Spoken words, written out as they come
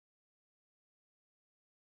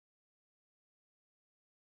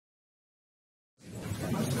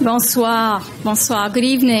Bonsoir. Bonsoir. Good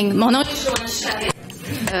evening. Mon nom est Joanne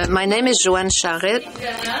Charette. My name is Joanne Charette.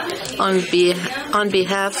 On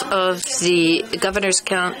behalf of the Governor's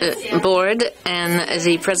Board and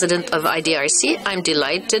the President of IDRC, I'm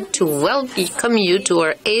delighted to welcome you to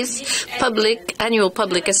our 8th annual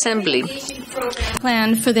public assembly.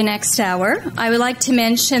 Plan for the next hour. I would like to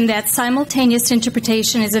mention that simultaneous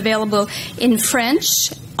interpretation is available in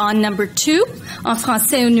French on number 2, en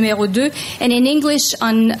français au numéro 2, and in English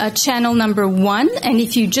on channel number 1. And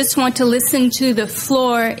if you just want to listen to the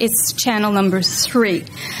floor, it's channel number 3.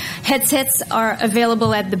 Headsets are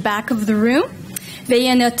available at the back of the room.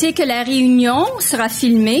 Veuillez noter que la réunion sera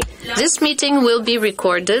filmée. This meeting will be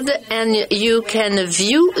recorded, and you can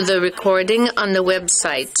view the recording on the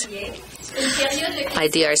website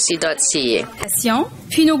idrc.ca.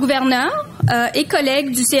 Puis nos gouverneurs et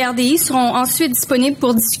collègues du CRDI seront ensuite disponibles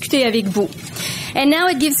pour discuter avec vous. And now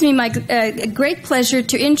it gives me my great pleasure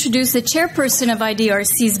to introduce the chairperson of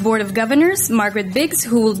IDRC's Board of Governors, Margaret Biggs,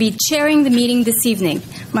 who will be chairing the meeting this evening.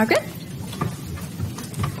 Margaret?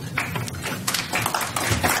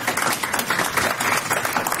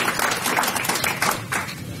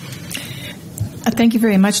 Thank you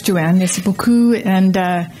very much, Joanne. Merci beaucoup. And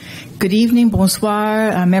good evening,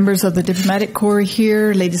 bonsoir, members of the Diplomatic Corps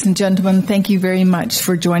here. Ladies and gentlemen, thank you very much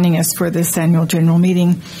for joining us for this annual general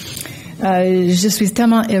meeting. Je suis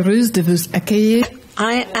tellement heureuse de vous accueillir.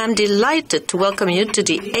 I am delighted to welcome you to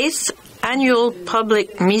the 8th annual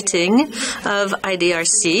public meeting of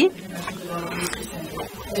IDRC.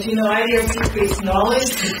 As you know, IDRC creates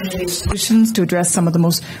knowledge and solutions to address some of the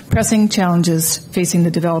most pressing challenges facing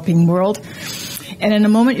the developing world. And in a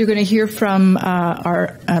moment, you're going to hear from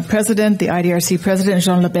our president, the IDRC president,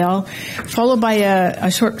 Jean Lebel, followed by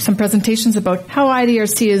some presentations about how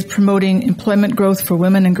IDRC is promoting employment growth for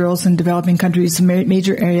women and girls in developing countries, a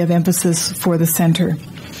major area of emphasis for the center.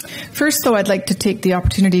 First, though, I'd like to take the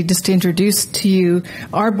opportunity just to introduce to you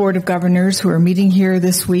our Board of Governors who are meeting here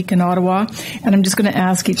this week in Ottawa. And I'm just going to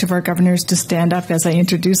ask each of our governors to stand up as I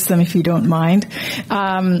introduce them, if you don't mind.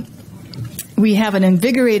 We have an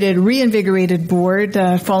reinvigorated board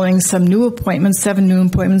following some new appointments, 7 new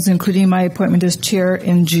appointments, including my appointment as chair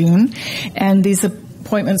in June. And these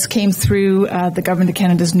appointments came through the Government of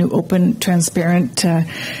Canada's new open, transparent,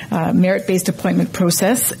 merit-based appointment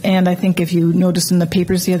process. And I think if you noticed in the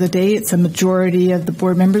papers the other day, it's a majority of the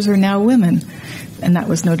board members are now women. And that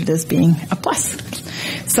was noted as being a plus.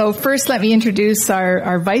 So first, let me introduce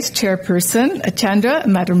our vice chairperson, Chandra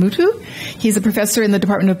Madhamutu. He's a professor in the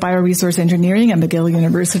Department of Bioresource Engineering at McGill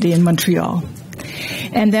University in Montreal.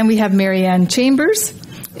 And then we have Marianne Chambers,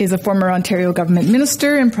 is a former Ontario government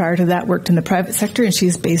minister, and prior to that worked in the private sector, and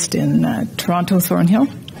she's based in Toronto, Thornhill.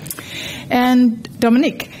 And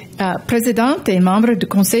Dominique, President and member du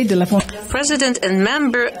Conseil de la Fondation. President and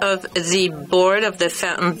member of the board of the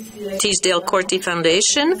Teasdale Corti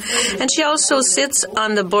Foundation, and she also sits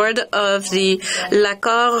on the board of the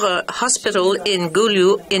Lacor Hospital in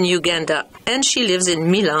Gulu in Uganda, and she lives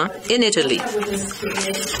in Milan in Italy.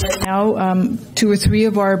 Now, 2 or 3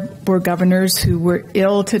 of our board governors who were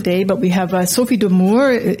ill today, but we have Sophie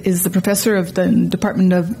Damour is the professor of the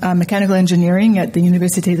Department of Mechanical Engineering at the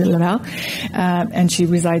Université de Laval, and she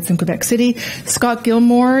resides in Quebec City. Scott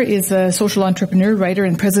Gilmore is a social entrepreneur, writer,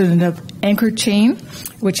 and president of Anchor Chain,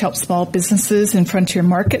 which helps small businesses in frontier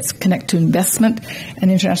markets connect to investment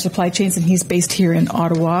and international supply chains, and he's based here in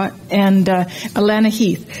Ottawa. And Alana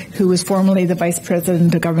Heath, who was formerly the vice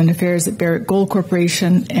president of government affairs at Barrick Gold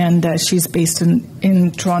Corporation, and she's based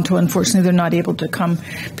in Toronto. Unfortunately, they're not able to come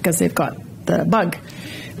because they've got the bug.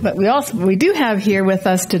 But we do have here with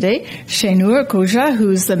us today Shainur Koja,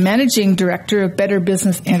 who's the managing director of Better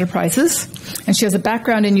Business Enterprises, and she has a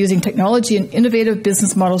background in using technology and innovative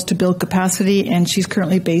business models to build capacity, and she's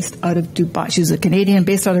currently based out of Dubai. She's a Canadian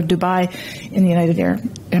based out of Dubai in the United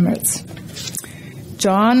Arab Emirates.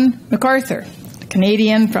 John MacArthur,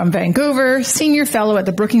 Canadian from Vancouver, senior fellow at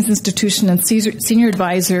the Brookings Institution and senior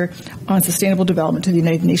advisor on sustainable development to the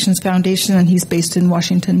United Nations Foundation, and he's based in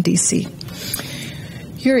Washington, D.C.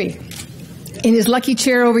 Yuri, in his lucky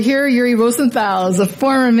chair over here, Yuri Rosenthal is a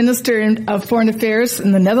former Minister of Foreign Affairs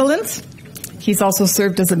in the Netherlands. He's also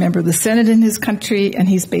served as a member of the Senate in his country, and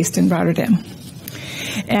he's based in Rotterdam.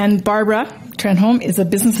 And Barbara Trenholm is a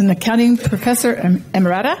business and accounting professor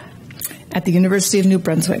emerita at the University of New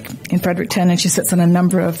Brunswick in Fredericton, and she sits on a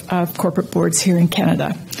number of corporate boards here in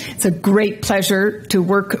Canada. It's a great pleasure to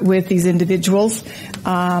work with these individuals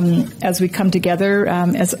as we come together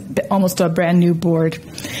as almost a brand new board.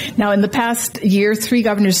 Now, in the past year, 3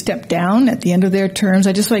 governors stepped down at the end of their terms.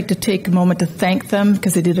 I'd just like to take a moment to thank them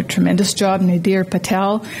because they did a tremendous job. Nadir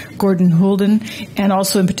Patel, Gordon Holden, and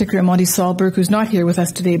also in particular Monty Sahlberg, who's not here with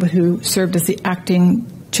us today, but who served as the acting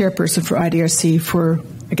chairperson for IDRC for,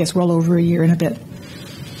 I guess, well over a year and a bit.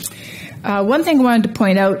 One thing I wanted to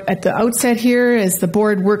point out at the outset here is the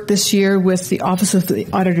board worked this year with the Office of the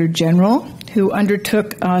Auditor General, who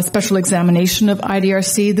undertook a special examination of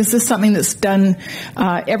IDRC. This is something that's done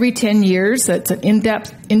every 10 years. It's an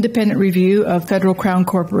in-depth, independent review of federal crown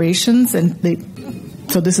corporations, and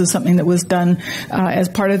so this is something that was done as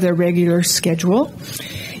part of their regular schedule.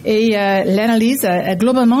 L'analyse a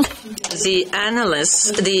globalement.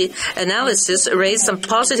 The analysis raised some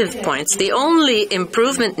positive points. The only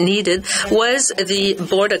improvement needed was the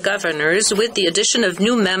Board of Governors with the addition of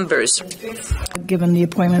new members. Given the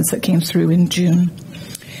appointments that came through in June.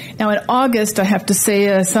 Now, in August, I have to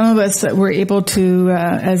say, some of us were able to,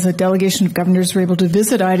 as a delegation of governors, were able to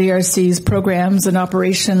visit IDRC's programs and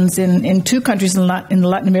operations in 2 countries in the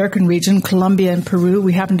Latin American region, Colombia and Peru.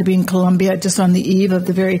 We happened to be in Colombia just on the eve of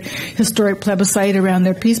the very historic plebiscite around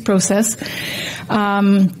their peace process.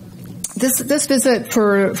 This visit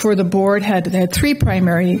for the board had 3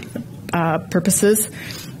 primary purposes.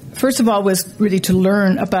 First of all, was really to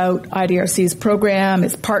learn about IDRC's program,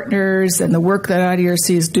 its partners, and the work that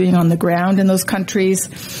IDRC is doing on the ground in those countries.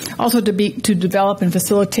 Also to develop and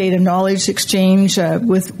facilitate a knowledge exchange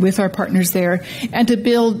with our partners there, and to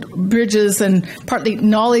build bridges and partly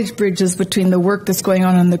knowledge bridges between the work that's going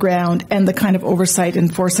on the ground and the kind of oversight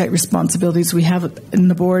and foresight responsibilities we have in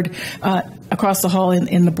the board across the hall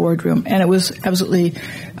in the boardroom. And it was absolutely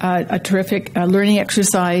a terrific learning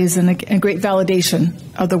exercise and a great validation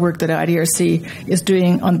of the work that IDRC is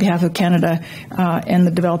doing on behalf of Canada and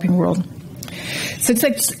the developing world. So I'd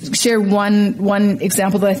like to share one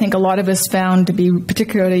example that I think a lot of us found to be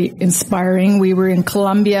particularly inspiring. We were in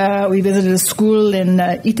Colombia. We visited a school in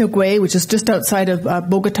Itagüe, which is just outside of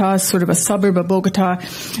Bogota, sort of a suburb of Bogota,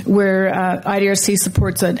 where IDRC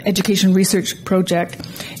supports an education research project.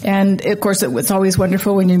 And, of course, it's always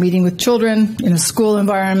wonderful when you're meeting with children in a school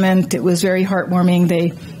environment. It was very heartwarming.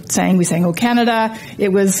 We sang "O Canada."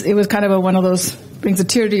 It was kind of one of those brings a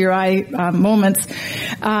tear to your eye moments.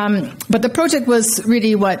 But the project was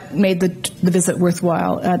really what made the visit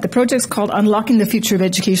worthwhile. The project's called Unlocking the Future of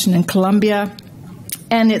Education in Colombia,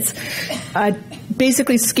 and it's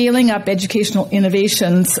basically scaling up educational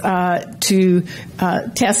innovations to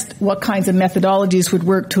test what kinds of methodologies would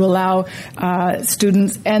work to allow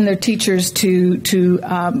students and their teachers to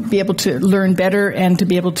be able to learn better and to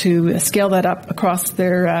be able to scale that up across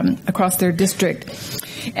their district.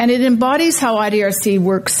 And it embodies how IDRC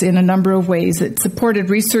works in a number of ways. It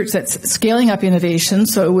supported research that's scaling up innovation,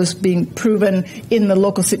 so it was being proven in the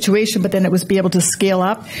local situation, but then it was be able to scale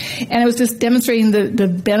up. And it was just demonstrating the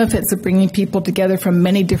benefits of bringing people together from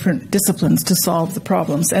many different disciplines to solve the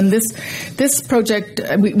problems. And this project,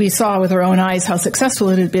 we saw with our own eyes how successful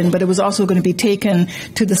it had been, but it was also going to be taken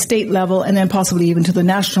to the state level and then possibly even to the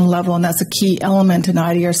national level, and that's a key element in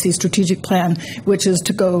IDRC's strategic plan, which is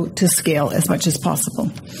to go to scale as much as possible.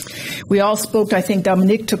 We all spoke, I think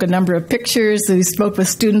Dominique took a number of pictures. We spoke with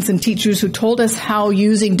students and teachers who told us how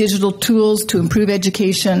using digital tools to improve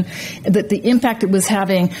education, that the impact it was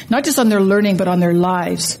having, not just on their learning, but on their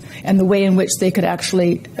lives and the way in which they could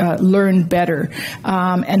actually learn better,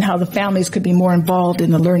 and how the families could be more involved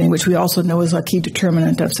in the learning, which we also know is a key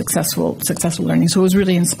determinant of successful learning. So it was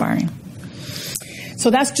really inspiring. So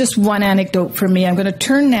that's just one anecdote for me. I'm going to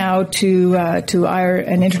turn now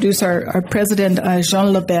and introduce our president,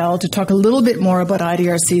 Jean Lebel, to talk a little bit more about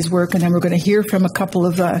IDRC's work, and then we're going to hear from a couple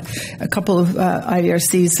of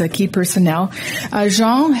IDRC's key personnel.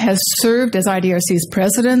 Jean has served as IDRC's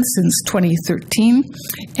president since 2013,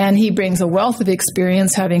 and he brings a wealth of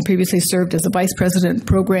experience, having previously served as the vice president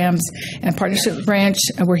programs and partnership branch,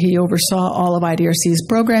 where he oversaw all of IDRC's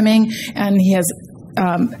programming, and he has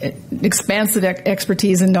expansive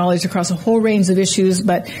expertise and knowledge across a whole range of issues,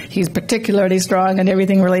 but he's particularly strong in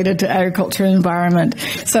everything related to agriculture and environment.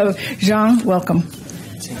 So, Jean, welcome.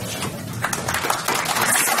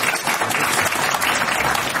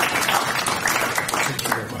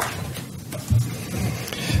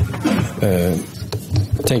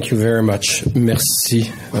 Thank you very much. Merci.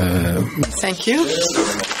 Thank you.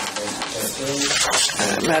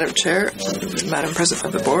 Madam Chair, Madam President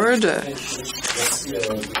of the Board,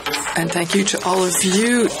 and thank you to all of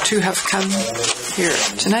you to have come here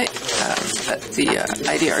tonight at the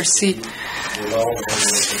IDRC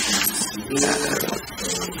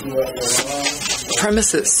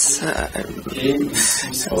premises.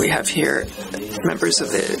 We have here members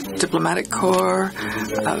of the Diplomatic Corps,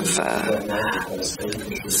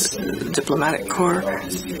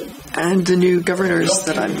 and the new governors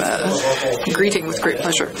that I'm greeting with great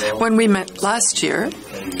pleasure. When we met last year,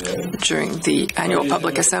 during the annual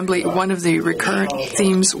public assembly, one of the recurrent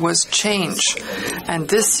themes was change. And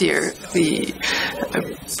this year, the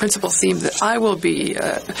principal theme that I will be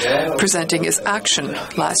presenting is action.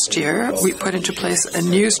 Last year, we put into place a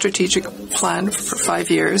new strategic plan for 5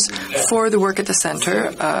 years for the work at the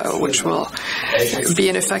center, which will be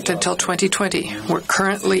in effect until 2020. We're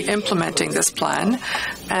currently implementing this plan,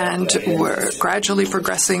 and we're gradually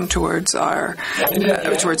progressing towards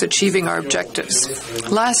achieving our objectives.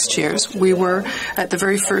 Last year, we were at the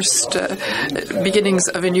very first beginnings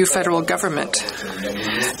of a new federal government.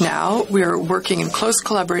 Now we are working in close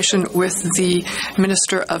collaboration with the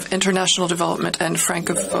Minister of International Development and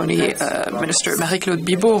Francophonie, Minister Marie-Claude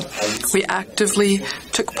Bibeau. We actively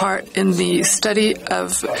took part in the study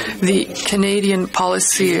of the Canadian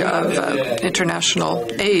policy of international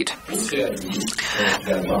aid.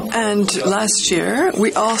 And last year,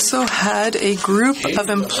 we also had a group of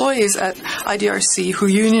employees at IDRC who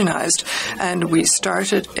unionized, and we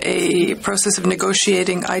started a process of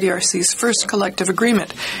negotiating IDRC's first collective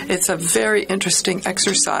agreement. It's a very interesting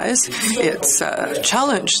exercise. It's a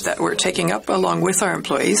challenge that we're taking up along with our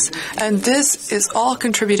employees, and this is all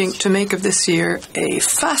contributing to make of this year a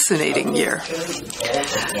fascinating year.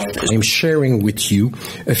 I'm sharing with you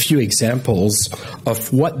a few examples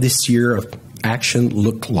of what this year of action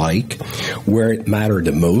looked like, where it mattered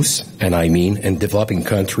the most, and I mean in developing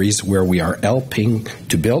countries where we are helping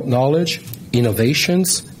to build knowledge,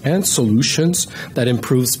 innovations, and solutions that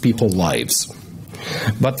improves people's lives.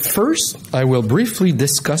 But first, I will briefly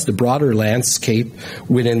discuss the broader landscape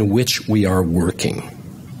within which we are working.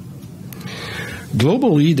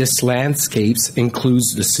 Globally, this landscape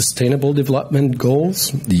includes the Sustainable Development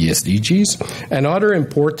Goals, the SDGs, and other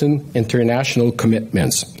important international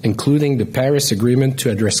commitments, including the Paris Agreement to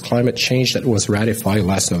address climate change that was ratified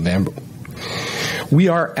last November. We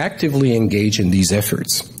are actively engaged in these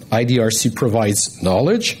efforts. IDRC provides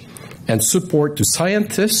knowledge and support to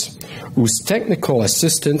scientists whose technical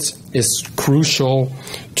assistance is crucial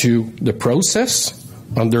to the process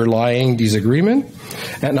underlying these agreements,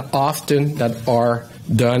 and often that are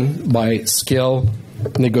done by skilled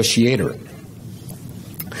negotiators.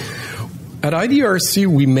 At IDRC,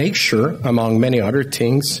 we make sure, among many other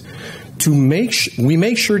things, we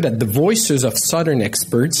make sure that the voices of Southern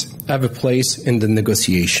experts have a place in the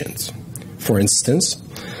negotiations. For instance,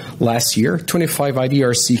 last year, 25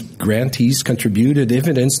 IDRC grantees contributed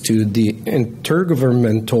evidence to the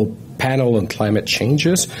Intergovernmental Panel on Climate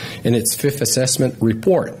Changes in its fifth assessment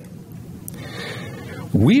report.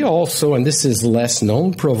 We also, and this is less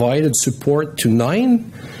known, provided support to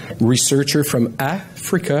 9 researchers from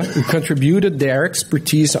Africa who contributed their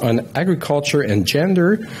expertise on agriculture and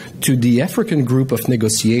gender to the African group of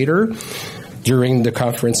negotiators during the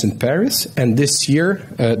conference in Paris. And this year,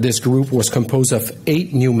 this group was composed of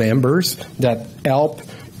 8 new members that helped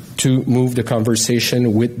to move the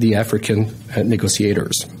conversation with the African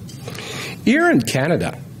negotiators. Here in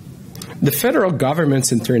Canada, the federal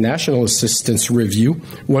government's international assistance review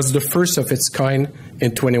was the first of its kind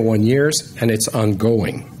in 21 years, and it's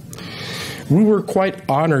ongoing. We were quite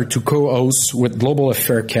honored to co-host with Global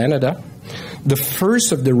Affairs Canada the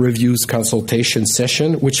first of the review's consultation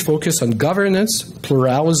session, which focused on governance,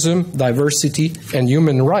 pluralism, diversity, and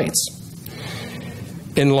human rights.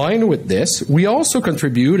 In line with this, we also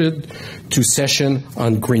contributed to session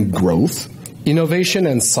on green growth, innovation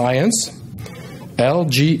and science,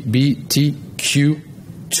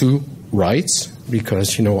 LGBTQ2 rights,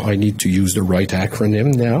 because, I need to use the right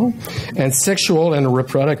acronym now, and sexual and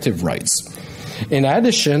reproductive rights. In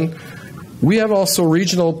addition, we have also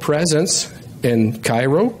regional presence in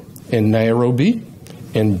Cairo, in Nairobi,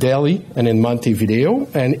 in Delhi, and in Montevideo,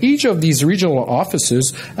 and each of these regional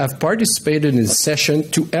offices have participated in session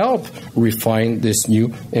to help refine this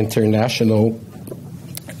new international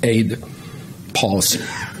aid policy.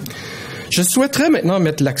 Je souhaiterais maintenant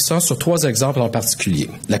mettre l'accent sur 3 exemples en particulier.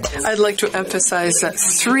 I'd like to emphasize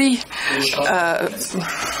 3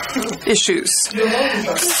 issues.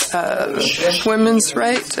 Women's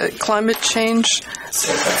rights, climate change,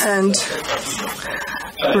 and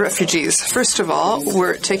refugees. First of all,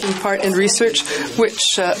 we're taking part in research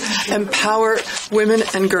which empower women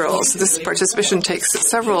and girls. This participation takes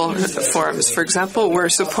several forms. For example, we're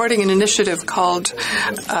supporting an initiative called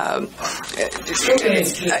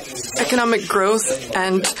Economic Growth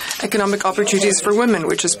and Economic Opportunities for Women,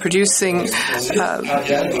 which is producing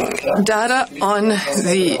data on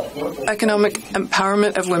the economic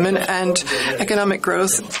empowerment of women and economic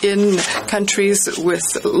growth in countries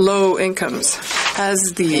with low incomes. As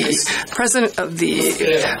the president of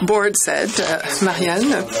the board said,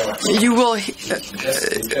 Marianne, you will,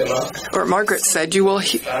 or Margaret said, you will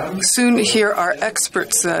soon hear our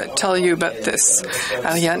experts tell you about this,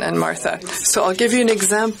 Marianne and Martha. So I'll give you an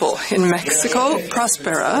example. In Mexico,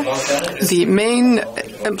 Prospera, the main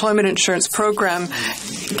employment insurance program,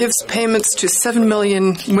 gives payments to 7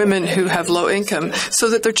 million women who have low income so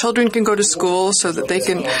that their children can go to school, so that they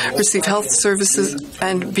can receive health services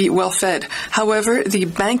and be well fed. However, the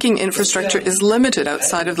banking infrastructure is limited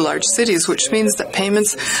outside of the large cities, which means that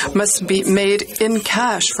payments must be made in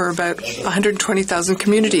cash for about 120,000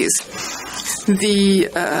 communities. The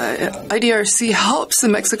IDRC helps the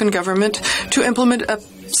Mexican government to implement a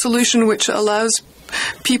solution which allows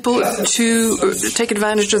people to take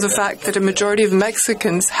advantage of the fact that a majority of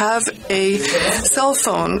Mexicans have a cell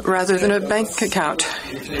phone rather than a bank account.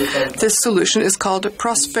 This solution is called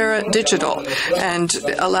Prospera Digital and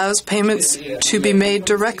allows payments to be made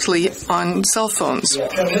directly on cell phones.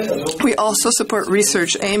 We also support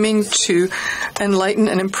research aiming to enlighten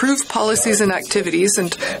and improve policies and activities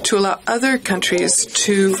and to allow other countries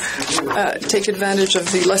to take advantage of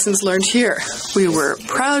the lessons learned here. We were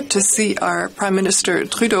proud to see our Prime Minister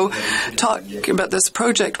Trudeau talk about this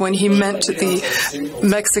project when he met the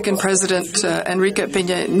Mexican President Enrique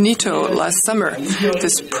Peña Nieto last summer.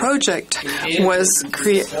 This project was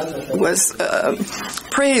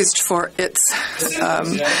praised for its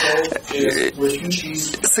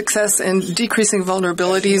success in decreasing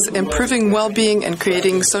vulnerabilities, improving well-being, and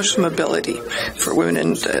creating social mobility for women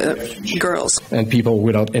and girls. And people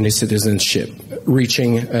without any citizenship,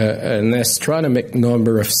 reaching an astronomical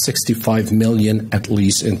number of 65 million at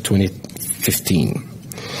least in 2015.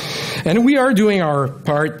 And we are doing our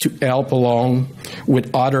part to help along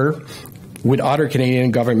with other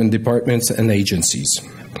Canadian government departments and agencies.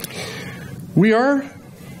 We are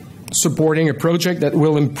supporting a project that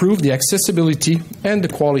will improve the accessibility and the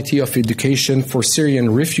quality of education for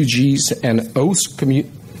Syrian refugees and host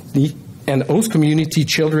community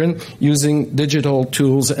children using digital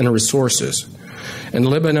tools and resources. In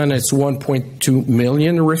Lebanon, it's 1.2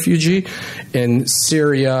 million refugees. In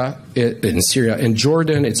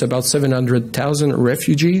Jordan, it's about 700,000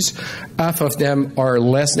 refugees. Half of them are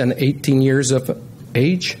less than 18 years of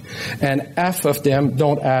age, and half of them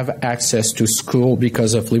don't have access to school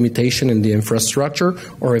because of limitation in the infrastructure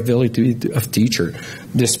or ability of teacher.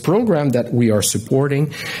 This program that we are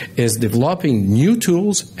supporting is developing new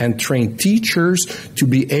tools and train teachers to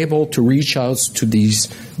be able to reach out to these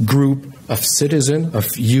group of citizens,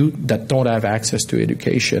 of youth that don't have access to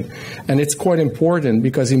education. And it's quite important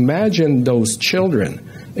because imagine those children,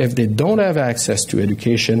 if they don't have access to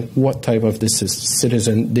education, what type of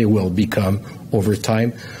citizen they will become over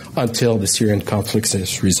time until the Syrian conflict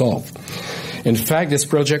is resolved. In fact, this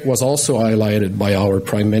project was also highlighted by our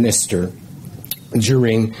Prime Minister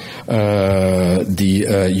during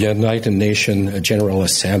the United Nations General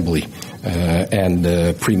Assembly and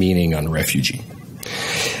the pre-meeting on refugee.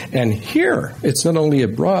 And here, it's not only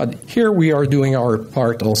abroad, here we are doing our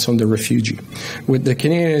part also on the refugee. With the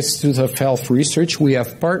Canadian Institute of Health Research, we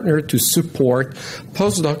have partnered to support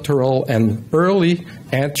postdoctoral and early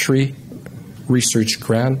entry research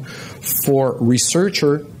grant for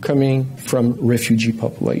researchers coming from refugee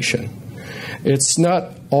population. It's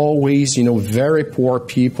not always, very poor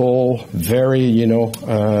people, very,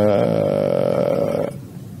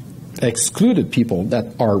 excluded people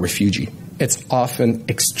that are refugee. It's often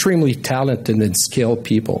extremely talented and skilled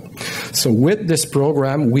people. So with this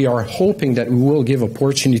program, we are hoping that we will give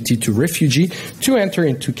opportunity to refugees to enter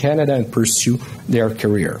into Canada and pursue their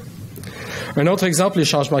career. Un autre exemple, les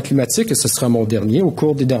changements climatiques, et ce sera mon dernier, au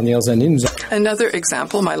cours des dernières années, nous Another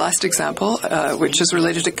example, my last example, which is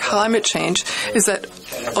related to climate change, is that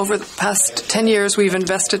over the past 10 years, we've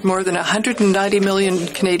invested more than 190 million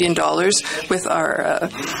Canadian dollars with our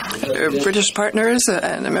British partners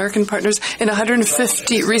and American partners in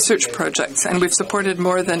 150 research projects, and we've supported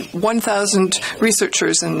more than 1,000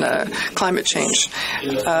 researchers in climate change.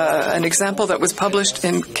 An example that was published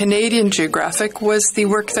in Canadian Geographic was the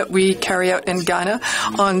work that we carry out in Ghana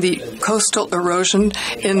on the coastal erosion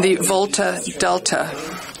in the Volta Delta.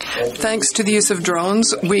 Thanks to the use of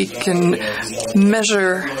drones, we can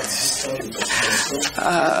measure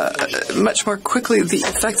much more quickly the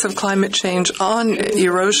effects of climate change on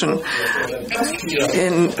erosion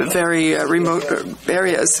in very remote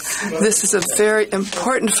areas. This is a very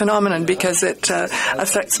important phenomenon because it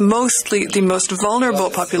affects mostly the most vulnerable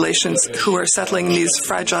populations who are settling in these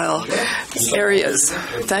fragile areas.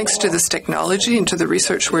 Thanks to this technology and to the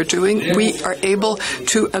research we're doing, we are able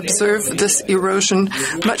to observe this erosion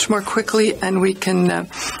much more quickly, and we can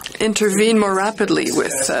intervene more rapidly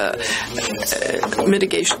with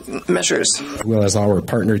mitigation measures. Well as our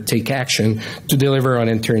partner take action to deliver on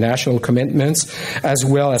international commitments, as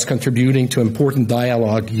well as contributing to important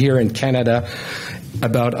dialogue here in Canada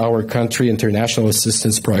about our country international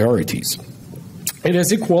assistance priorities. It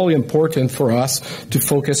is equally important for us to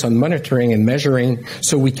focus on monitoring and measuring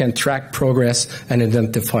so we can track progress and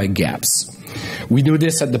identify gaps. We do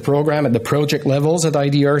this at the program, at the project levels at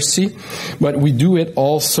IDRC, but we do it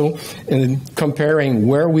also in comparing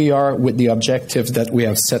where we are with the objectives that we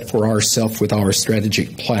have set for ourselves with our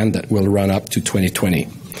strategic plan that will run up to 2020.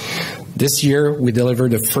 This year, we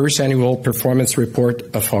delivered the first annual performance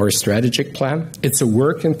report of our strategic plan. It's a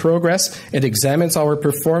work in progress. It examines our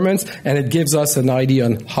performance, and it gives us an idea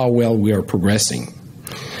on how well we are progressing.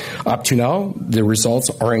 Up to now, the results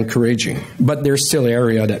are encouraging, but there's still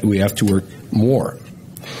area that we have to work more.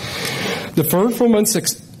 The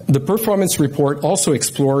performance report also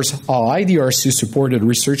explores how IDRC-supported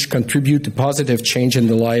research contribute to positive change in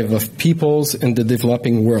the life of peoples in the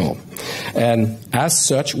developing world. And as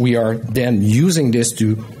such, we are then using this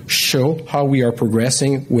to show how we are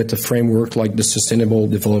progressing with a framework like the Sustainable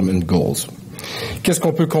Development Goals. Qu'est-ce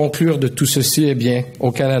qu'on peut conclure de tout ceci? Eh bien,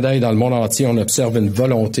 au Canada et dans le monde entier, on observe une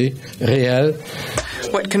volonté réelle.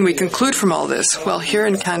 What can we conclude from all this? Well, here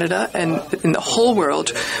in Canada and in the whole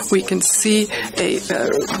world, we can see a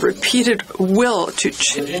repeated will to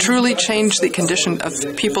truly change the condition of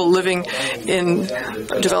people living in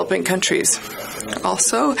developing countries.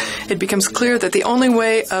 Also, it becomes clear that the only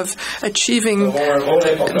way of achieving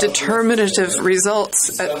determinative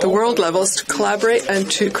results at the world level is to collaborate and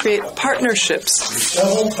to create partnerships.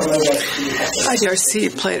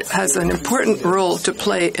 IDRC has an important role to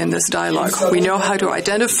play in this dialogue. We know how to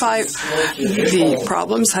identify the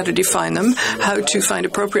problems, how to define them, how to find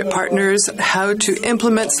appropriate partners, how to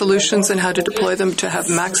implement solutions, and how to deploy them to have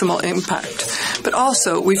maximal impact. But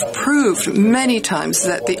also, we've proved many times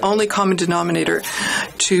that the only common denominator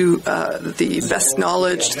to the best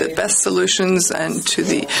knowledge, to the best solutions, and to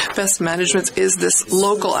the best management is this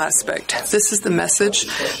local aspect. This is the message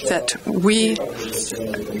that we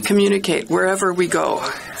communicate wherever we go.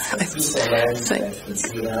 I think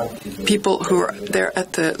people who are there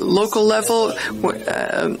at the local level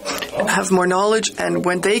have more knowledge, and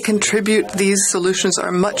when they contribute, these solutions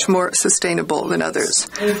are much more sustainable than others.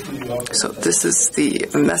 So this is the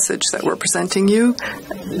message that we're presenting you,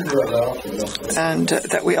 and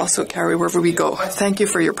that we also carry wherever we go. Thank you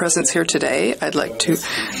for your presence here today. I'd like to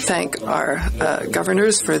thank our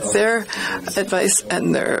governors for their advice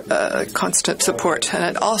and their constant support. And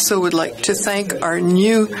I'd also would like to thank our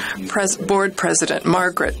new board president,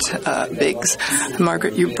 Margaret Biggs.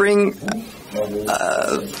 Margaret, you bring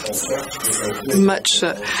much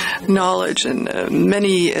knowledge and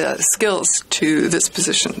many skills to this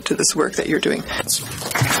position, to this work that you're doing.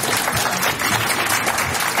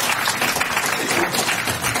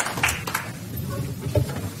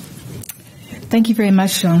 Thank you very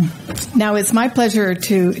much, Sean. Now it's my pleasure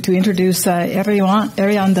to introduce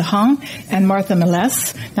Ariane de Hong and Martha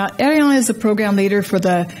Meless. Now, Ariane is a program leader for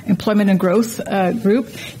the Employment and Growth group.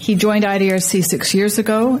 He joined IDRC 6 years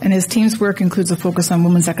ago, and his team's work includes a focus on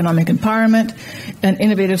women's economic empowerment and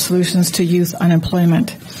innovative solutions to youth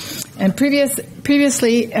unemployment. And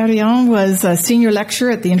previously, Ariane was a senior lecturer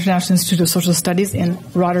at the International Institute of Social Studies in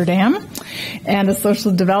Rotterdam and a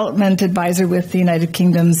social development advisor with the United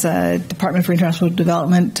Kingdom's Department for International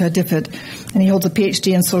Development, DFID. And he holds a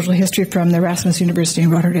PhD in social history from the Erasmus University in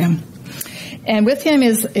Rotterdam. And with him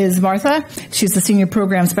is Martha. She's the Senior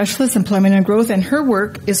Program Specialist, Employment and Growth, and her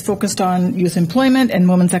work is focused on youth employment and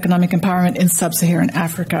women's economic empowerment in sub-Saharan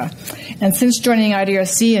Africa. And since joining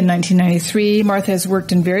IDRC in 1993, Martha has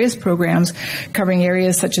worked in various programs covering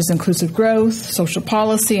areas such as inclusive growth, social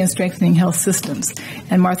policy, and strengthening health systems.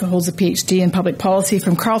 And Martha holds a PhD in public policy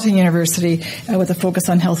from Carleton University with a focus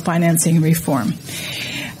on health financing and reform.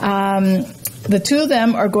 The two of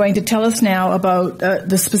them are going to tell us now about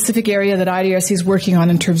the specific area that IDRC is working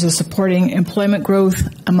on in terms of supporting employment growth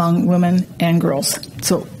among women and girls.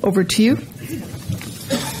 So over to you.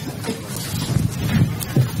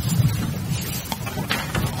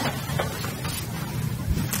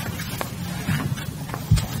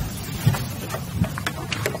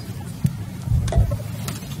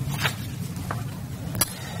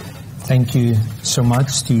 Thank you so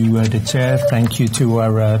much to the chair. Thank you to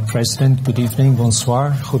our president. Good evening.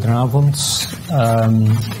 Bonsoir. Goedenavond.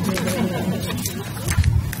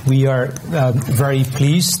 We are very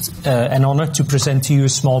pleased and honored to present to you a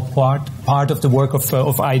small part of the work of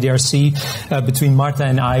IDRC. Between Marta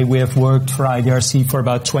and I, we have worked for IDRC for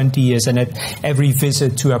about 20 years, and at every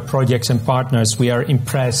visit to our projects and partners, we are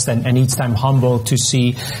impressed and each time humbled to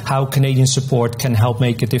see how Canadian support can help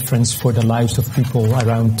make a difference for the lives of people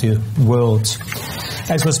around the world.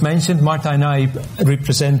 As was mentioned, Marta and I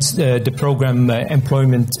represent the program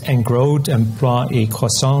Employment and Growth, Emploi et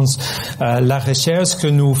Croissance. La recherche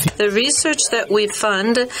que nous... The research that we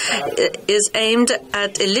fund is aimed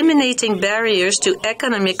at eliminating barriers to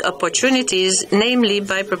economic opportunities, namely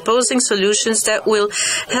by proposing solutions that will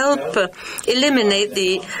help eliminate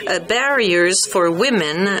the barriers for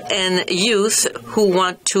women and youth who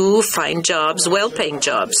want to find jobs, well-paying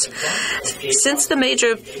jobs. Since the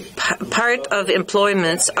major part of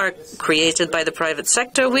employments are created by the private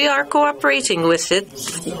sector, we are cooperating with it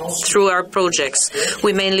through our projects.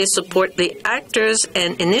 We mainly support the actors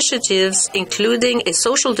and initiatives, including a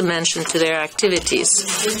social dimension to their activities.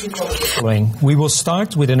 We will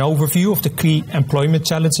start with an overview of the key employment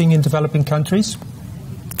challenges in developing countries.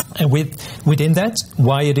 And within that,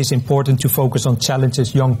 why it is important to focus on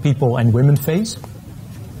challenges young people and women face.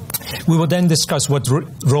 We will then discuss what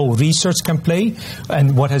role research can play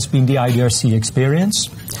and what has been the IDRC experience.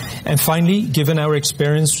 And finally, given our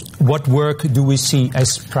experience, what work do we see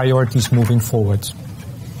as priorities moving forward?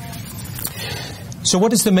 So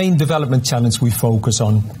what is the main development challenge we focus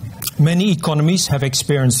on? Many economies have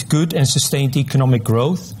experienced good and sustained economic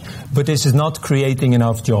growth, but this is not creating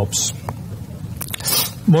enough jobs.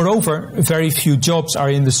 Moreover, very few jobs are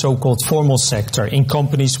in the so-called formal sector, in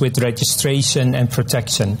companies with registration and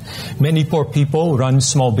protection. Many poor people run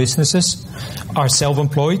small businesses, are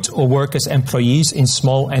self-employed, or work as employees in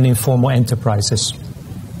small and informal enterprises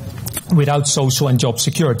without social and job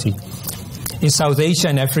security. In South Asia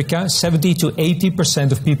and Africa, 70 to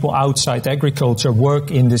 80% of people outside agriculture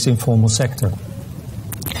work in this informal sector.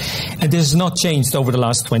 And this has not changed over the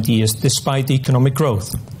last 20 years, despite the economic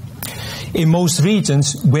growth. In most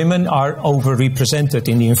regions, women are overrepresented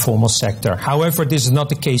in the informal sector. However, this is not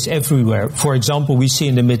the case everywhere. For example, we see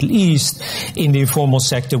in the Middle East, in the informal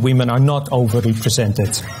sector, women are not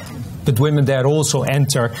overrepresented. But women there also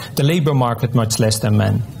enter the labor market much less than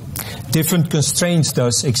men. Different constraints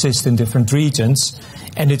thus exist in different regions,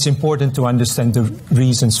 and it's important to understand the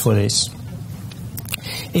reasons for this.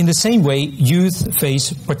 In the same way, youth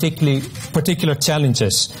face particular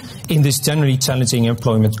challenges in this generally challenging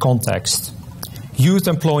employment context. Youth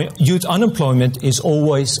unemployment is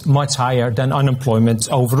always much higher than unemployment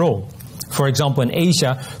overall. For example, in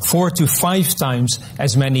Asia, 4 to 5 times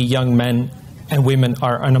as many young men and women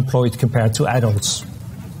are unemployed compared to adults.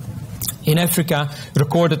 In Africa,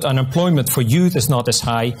 recorded unemployment for youth is not as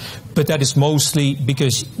high, but that is mostly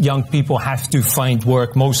because young people have to find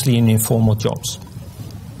work mostly in informal jobs.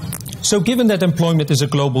 So given that employment is a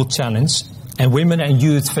global challenge, and women and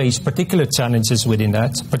youth face particular challenges within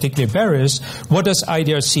that, particular barriers, what does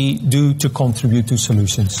IDRC do to contribute to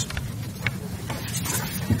solutions?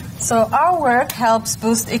 So our work helps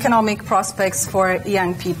boost economic prospects for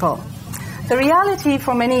young people. The reality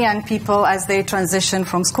for many young people as they transition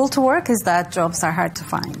from school to work is that jobs are hard to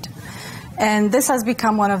find. And this has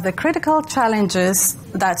become one of the critical challenges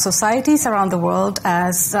that societies around the world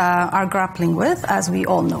are grappling with, as we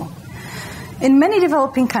all know. In many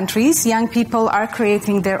developing countries, young people are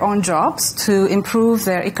creating their own jobs to improve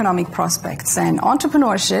their economic prospects, and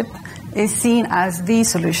entrepreneurship is seen as the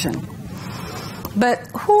solution. But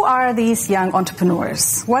who are these young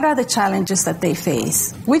entrepreneurs? What are the challenges that they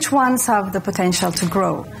face? Which ones have the potential to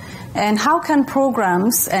grow? And how can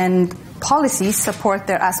programs and policies support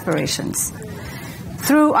their aspirations?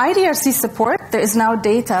 Through IDRC support, there is now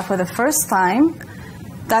data for the first time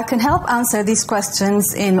that can help answer these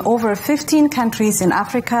questions in over 15 countries in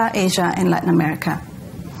Africa, Asia, and Latin America.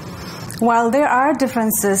 While there are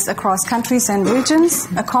differences across countries and regions,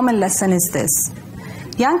 a common lesson is this.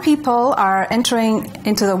 Young people are entering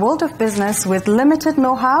into the world of business with limited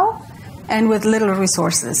know-how and with little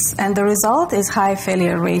resources, and the result is high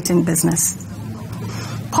failure rate in business.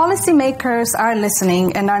 Policymakers are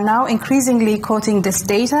listening and are now increasingly quoting this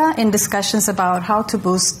data in discussions about how to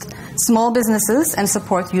boost small businesses and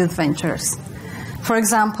support youth ventures. For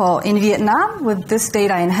example, in Vietnam, with this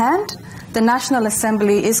data in hand, the National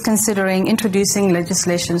Assembly is considering introducing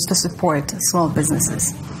legislations to support small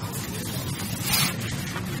businesses.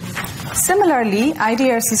 Similarly,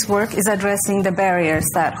 IDRC's work is addressing the barriers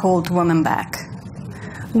that hold women back.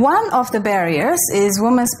 One of the barriers is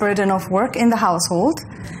women's burden of work in the household,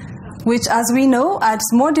 which, as we know, adds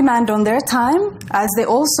more demand on their time as they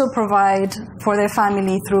also provide for their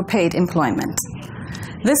family through paid employment.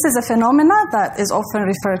 This is a phenomenon that is often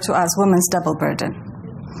referred to as women's double burden.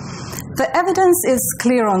 The evidence is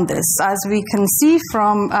clear on this, as we can see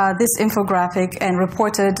from this infographic and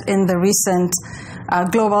reported in the recent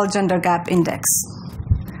Global Gender Gap Index.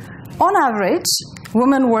 On average,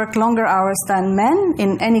 women work longer hours than men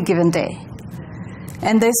in any given day.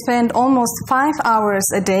 And they spend almost 5 hours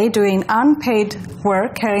a day doing unpaid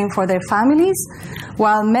work caring for their families,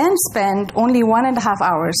 while men spend only 1.5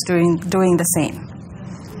 hours doing the same.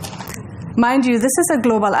 Mind you, this is a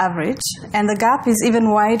global average, and the gap is even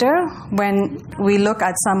wider when we look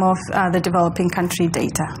at some of the developing country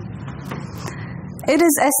data. It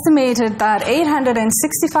is estimated that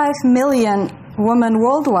 865 million women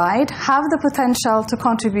worldwide have the potential to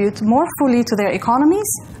contribute more fully to their economies,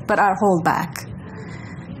 but are held back.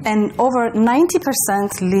 And over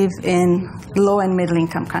 90% live in low and middle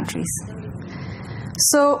income countries.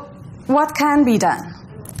 So what can be done?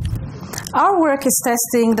 Our work is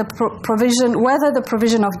testing the whether the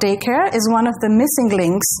provision of daycare is one of the missing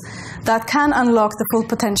links that can unlock the full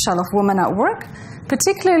potential of women at work,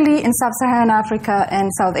 particularly in sub-Saharan Africa and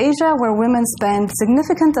South Asia, where women spend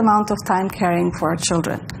significant amount of time caring for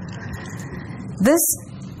children. This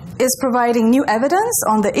is providing new evidence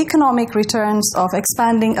on the economic returns of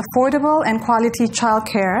expanding affordable and quality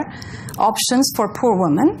childcare options for poor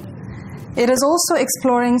women. It is also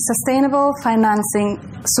exploring sustainable financing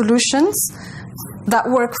solutions that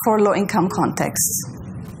work for low-income contexts.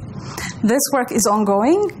 This work is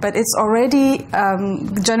ongoing, but it's already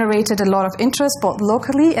generated a lot of interest both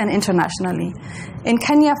locally and internationally. In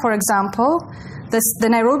Kenya, for example, the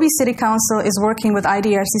Nairobi City Council is working with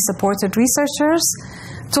IDRC-supported researchers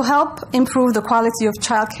to help improve the quality of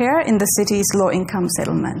childcare in the city's low-income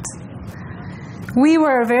settlement. We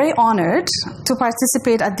were very honored to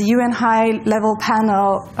participate at the UN High-Level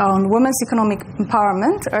Panel on Women's Economic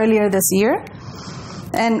Empowerment earlier this year.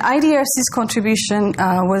 And IDRC's contribution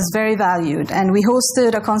was very valued. And we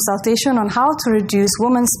hosted a consultation on how to reduce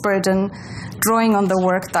women's burden, drawing on the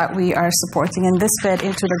work that we are supporting. And this fed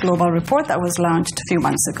into the global report that was launched a few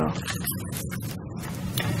months ago.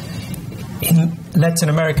 In Latin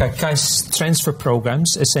America, cash transfer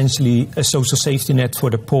programs, essentially a social safety net for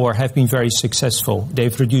the poor, have been very successful.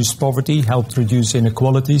 They've reduced poverty, helped reduce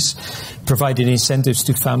inequalities, provided incentives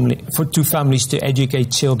to families to educate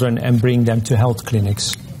children and bring them to health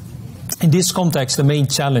clinics. In this context, the main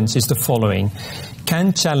challenge is the following.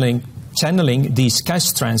 Can channeling these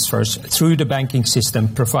cash transfers through the banking system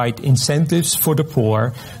provide incentives for the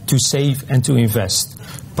poor to save and to invest,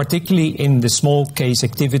 particularly in the small case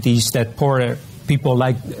activities that poorer people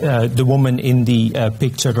like the woman in the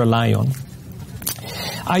picture rely on?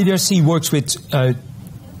 IDRC works with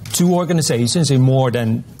 2 organizations in more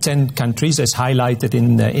than 10 countries, as highlighted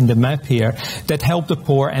in the map here, that help the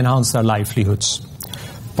poor enhance their livelihoods.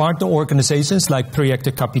 Partner organizations like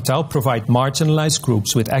Proyecto Capital provide marginalized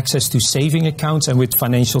groups with access to saving accounts and with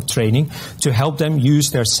financial training to help them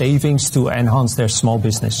use their savings to enhance their small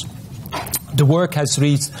business. The work has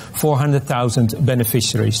reached 400,000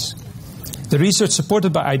 beneficiaries. The research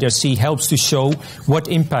supported by IDRC helps to show what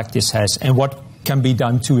impact this has and what can be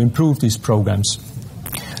done to improve these programs.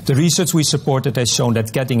 The research we supported has shown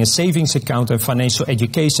that getting a savings account and financial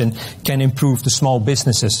education can improve the small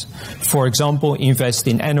businesses. For example, invest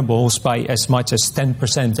in animals by as much as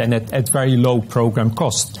 10% and at very low program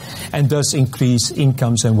cost, and thus increase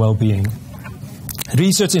incomes and well-being.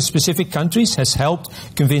 Research in specific countries has helped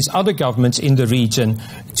convince other governments in the region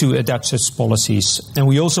to adapt such policies. And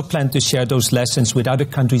we also plan to share those lessons with other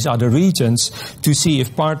countries, other regions, to see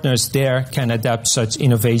if partners there can adapt such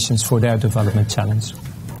innovations for their development challenge.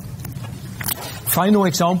 Final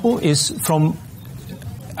example is from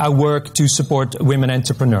our work to support women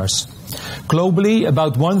entrepreneurs. Globally,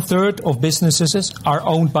 about 1/3 of businesses are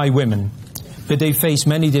owned by women, but they face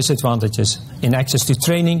many disadvantages in access to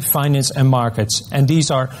training, finance and markets. And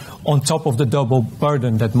these are on top of the double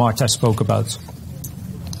burden that Marta spoke about.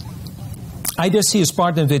 IDRC is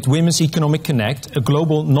partnered with Women's Economic Connect, a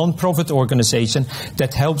global non-profit organization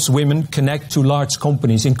that helps women connect to large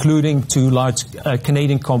companies, including to large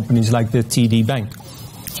Canadian companies like the TD Bank,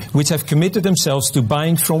 which have committed themselves to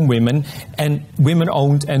buying from women and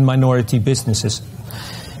women-owned and minority businesses.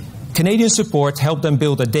 Canadian support helped them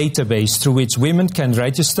build a database through which women can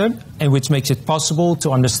register and which makes it possible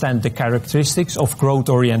to understand the characteristics of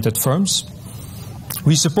growth-oriented firms.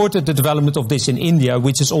 We supported the development of this in India,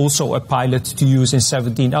 which is also a pilot to use in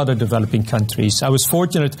 17 other developing countries. I was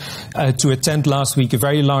fortunate to attend last week a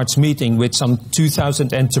very large meeting with some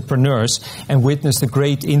 2,000 entrepreneurs and witnessed the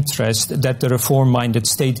great interest that the reform-minded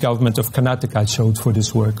state government of Karnataka showed for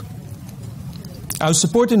this work. Our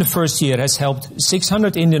support in the first year has helped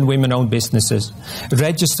 600 Indian women-owned businesses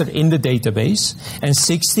register in the database, and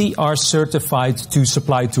 60 are certified to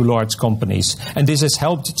supply to large companies. And this has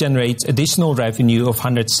helped generate additional revenue of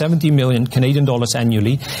 170 million Canadian dollars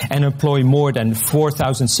annually and employ more than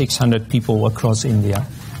 4,600 people across India.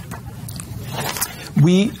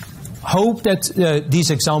 We hope that these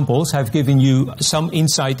examples have given you some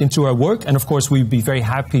insight into our work, and of course we'd be very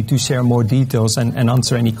happy to share more details and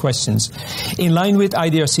answer any questions. In line with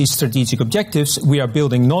IDRC's strategic objectives, we are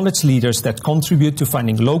building knowledge leaders that contribute to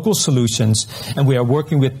finding local solutions, and we are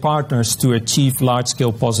working with partners to achieve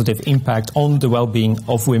large-scale positive impact on the well-being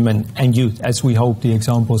of women and youth, as we hope the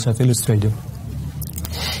examples have illustrated.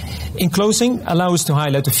 In closing, allow us to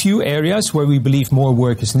highlight a few areas where we believe more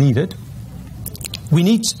work is needed. We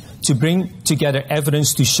need to bring together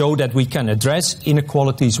evidence to show that we can address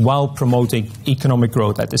inequalities while promoting economic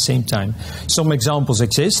growth at the same time. Some examples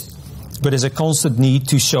exist, but there's a constant need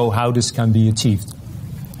to show how this can be achieved.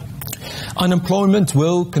 Unemployment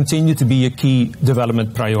will continue to be a key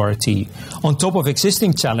development priority. On top of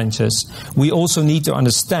existing challenges, we also need to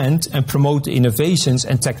understand and promote innovations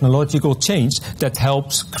and technological change that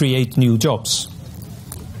helps create new jobs.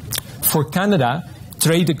 For Canada,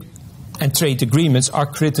 trade agreements are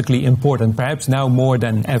critically important, perhaps now more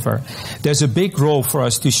than ever. There's a big role for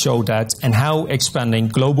us to show that and how expanding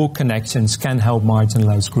global connections can help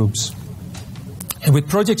marginalized groups. And with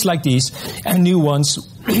projects like these and new ones,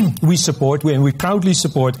 we proudly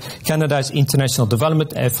support Canada's international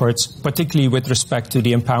development efforts, particularly with respect to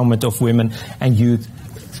the empowerment of women and youth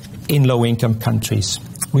in low-income countries.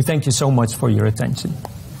 We thank you so much for your attention.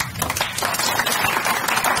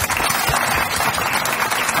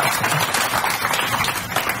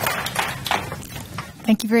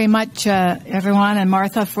 Thank you very much, everyone, and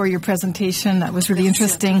Martha, for your presentation. That was really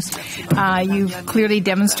interesting. You've clearly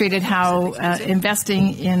demonstrated how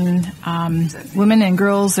investing in women and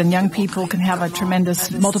girls and young people can have a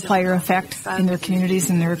tremendous multiplier effect in their communities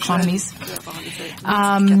and their economies.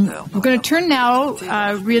 We're going to turn now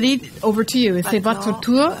really over to you. C'est votre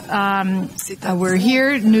tour. We're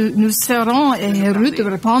here. Nous serons heureux de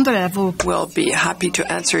répondre à vos. We'll be happy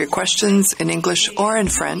to answer your questions in English or in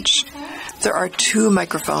French. There are two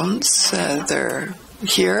microphones. They're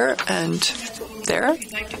here and there.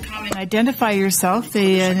 Identify yourself.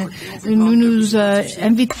 And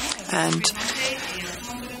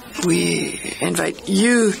we invite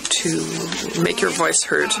you to make your voice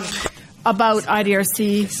heard. About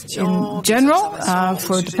IDRC in general,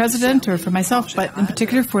 for the president or for myself, but in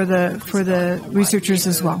particular for the researchers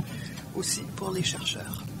as well.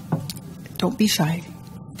 Don't be shy.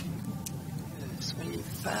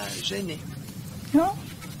 No,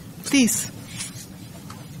 please.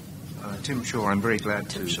 Tim Shaw, I'm very glad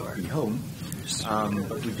to be home.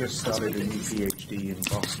 But we just started a new PhD in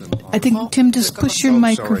Boston. I think, Tim, just push your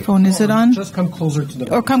microphone. Is it on? Just come closer to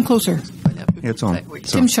the... Or come closer. It's on.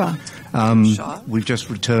 Tim Shaw. We've just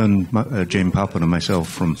returned, Jane Pappen and myself,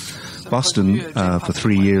 from Boston for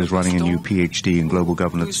 3 years running a new PhD in global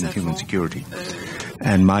governance and human security.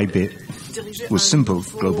 And my bit was simple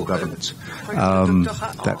global governance.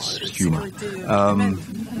 That's humor.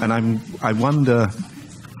 And I wonder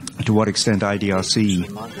to what extent IDRC,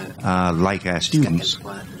 like our students,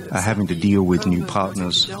 are having to deal with new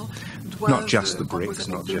partners, not just the BRICS,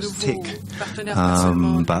 not just TIC,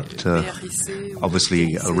 but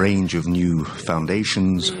obviously a range of new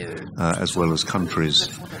foundations as well as countries,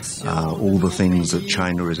 all the things that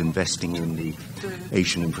China is investing in, the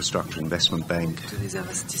Asian Infrastructure Investment Bank,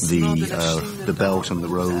 the Belt and the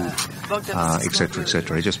Road, etc.,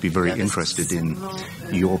 etc. I'd just be very interested in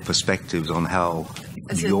your perspectives on how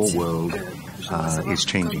your world is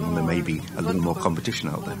changing, and there may be a little more competition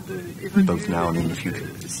out there, both now and in the future.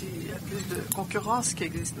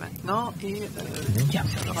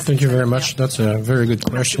 Thank you very much. That's a very good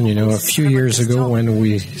question. You know, a few years ago when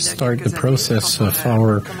we started the process of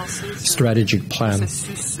our strategic plan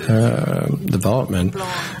development,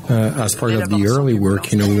 as part of the early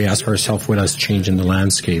work, you know, we asked ourselves what has changed in the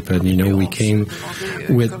landscape. And, you know, we came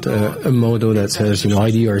with a motto that says, you know,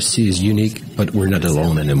 IDRC is unique, but we're not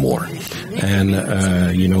alone anymore.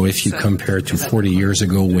 And, you know, if you compare to 40 years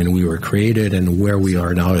ago when we were created and where we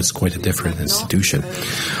are now, it's quite a different institution.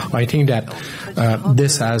 I think that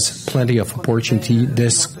this has plenty of opportunity.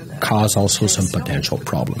 This cause also some potential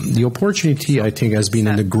problem. The opportunity, I think, has been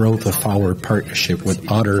in the growth of our partnership with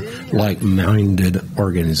other like-minded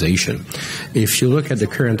organizations. If you look at the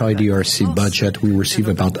current IDRC budget, we receive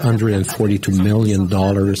about $142 million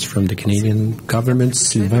from the Canadian government.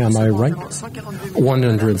 Sylvain, am I right?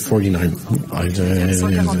 149.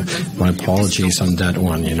 My apologies on that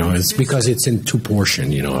one. It's because it's in two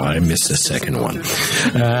portions. I missed the second one.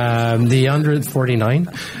 The 149.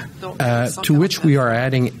 To which we are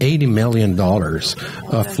adding $80 million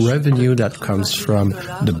of revenue that comes from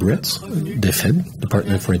the Brits, DFID,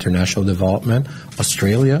 Department for International Development,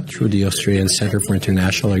 Australia through the Australian Centre for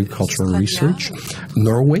International Agricultural Research,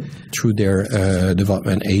 Norway through their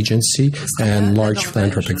development agency, and large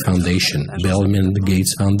philanthropic foundation, Bill and Melinda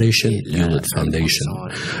Gates Foundation, Hewlett Foundation.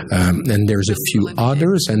 And there's a few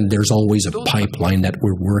others, and there's always a pipeline that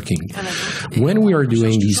we're working. When we are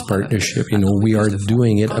doing these partnerships, we are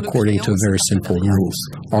doing it according to very simple rules.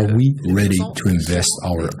 Are we ready to invest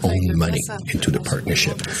our own money into the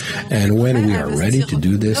partnership? And when we are ready to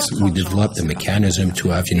do this, we develop the mechanism to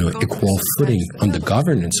have, equal footing on the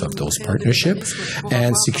governance of those partnerships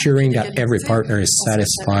and securing that every partner is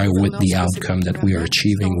satisfied with the outcome that we are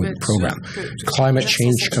achieving with the program. Climate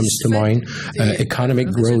change comes to mind,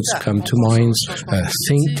 economic growth comes to mind,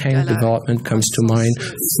 think tank development comes to mind,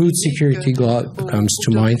 food security comes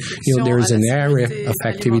to mind. There is an area of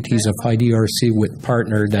activities of IDRC with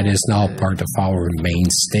partner that is now part of our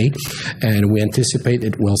mainstay, and we anticipate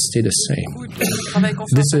it will stay the same.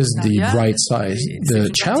 This is the bright side.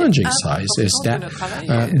 The challenging side is that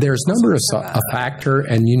there's numbers of factors,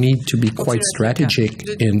 and you need to be quite strategic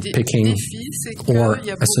in picking or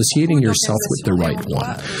associating yourself with the right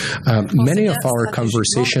one. Many of our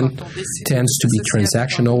conversation tends to be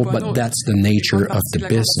transactional, but that's the nature of the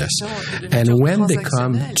business. And when they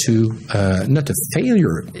come to not a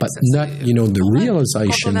failure, but not the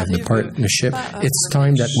realization of the partnership, it's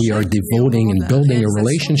time that we are devoting and building a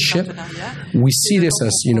relationship. We see this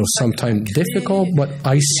as sometimes difficult, but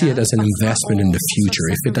I see it as an investment in the future.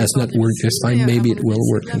 If it does not work this time, maybe it will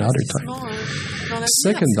work another time.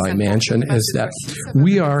 Second dimension is that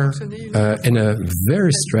we are in a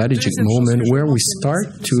very strategic moment where we start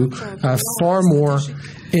to have far more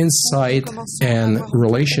insight and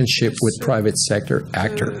relationship with private sector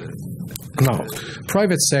actors. Now,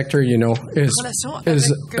 private sector, is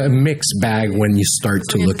a mixed bag when you start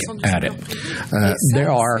to look at it. There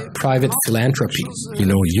are private philanthropy,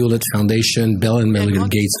 Hewlett Foundation, Bill and Melinda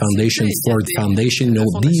Gates Foundation, Ford Foundation.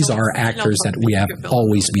 These are actors that we have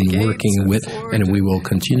always been working with, and we will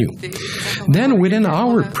continue. Then within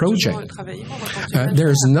our project,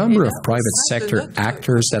 there's a number of private sector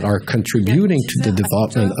actors that are contributing to the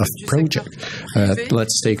development of project.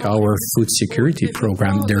 Let's take our food security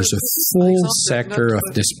program. There's a full sector of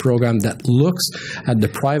this program that looks at the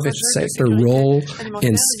private sector role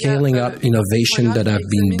in scaling up innovation that have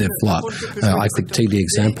been developed. I could take the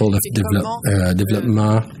example of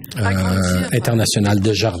Développement International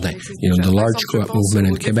de Jardin, the large co-op movement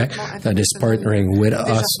in Quebec that is partnering with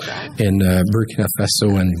us in Burkina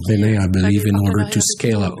Faso and Benin, I believe, in order to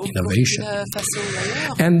scale up innovation.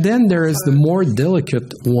 And then there is the more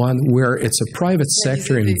delicate one where it's a private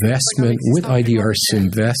sector investment with IDRC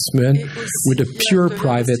investment, with a pure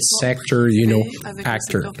private sector,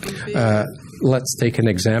 actor. Let's take an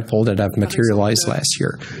example that I've materialized last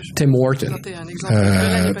year. Tim Horton,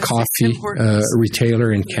 coffee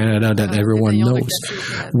retailer in Canada that everyone knows.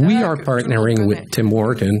 We are partnering with Tim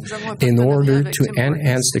Horton in order to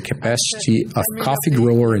enhance the capacity of coffee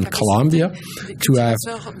grower in Colombia to have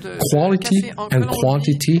quality and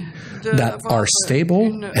quantity that are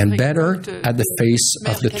stable and better at the face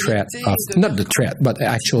of the threat of, not the threat, but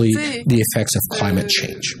actually the effects of climate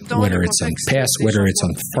change, whether it's on pests, whether it's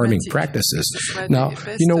on farming practices. Now,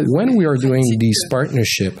 when we are doing these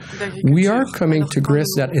partnerships, we are coming to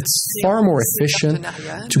grips that it's far more efficient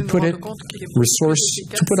to put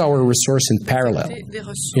our resource in parallel.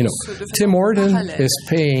 Tim Horton is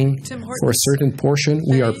paying for a certain portion,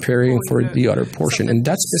 we are paying for the other portion. In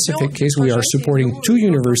that specific case, we are supporting 2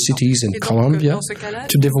 universities in Colombia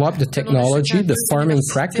to develop the technology, the farming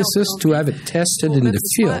practices, to have it tested in the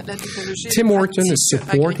field. Tim Horton is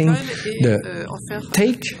supporting the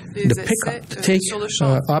take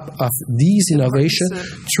up of these innovations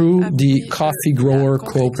through the coffee grower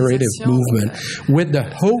cooperative movement, with the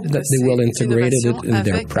hope that they will integrate it in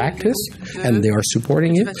their practice, and they are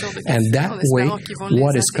supporting it. And that way,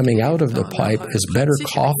 what is coming out of the pipe is better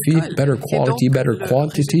coffee, better quality, better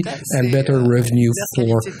quantity, and better revenue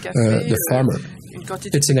for the farmer.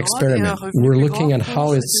 It's an experiment. We're looking at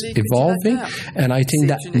how it's evolving, and I think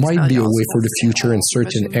that might be a way for the future in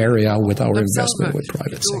certain area with our investment with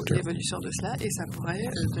private sector.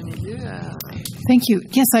 Thank you.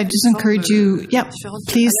 Yes, I just encourage you,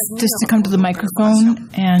 please just to come to the microphone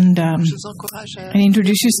and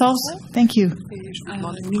introduce yourselves. Thank you.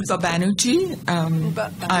 Nuba Banerjee.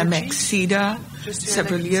 I'm ex-CEDA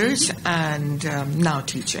several years and now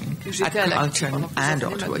teaching at Carleton and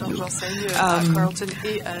Ottawa U.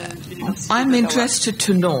 I'm interested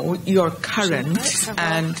to know your current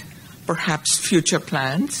and perhaps future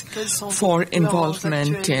plans for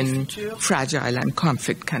involvement in fragile and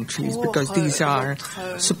conflict countries, because these are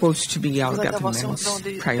supposed to be our government's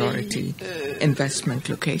priority investment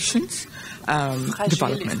locations.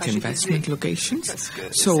 Development investment locations.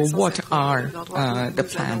 So what are the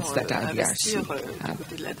plans that IDRC have?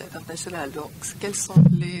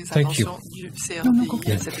 Thank you.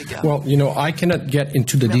 Well, I cannot get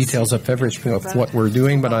into the details of everything of what we're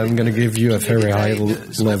doing, but I'm going to give you a very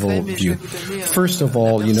high-level view. First of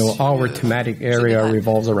all, our thematic area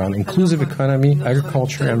revolves around inclusive economy,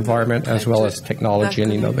 agriculture, environment, as well as technology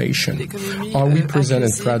and innovation. Are we present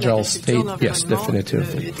in fragile state? Yes,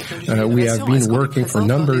 definitively. We have been working for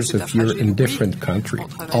numbers of years in different countries.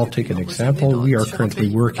 I'll take an example. We are currently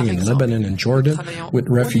working in Lebanon and Jordan with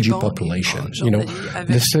refugee populations.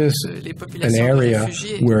 This is an area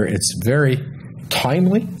where it's very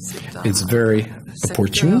timely, it's very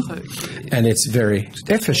opportune, and it's very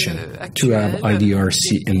efficient to have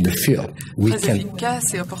IDRC in the field. We can,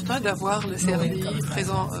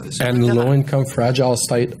 and low-income fragile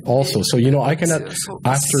state also. So, I cannot,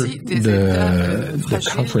 after the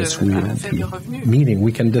conference meeting,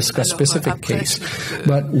 we can discuss specific case.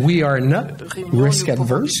 But we are not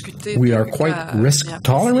risk-averse. We are quite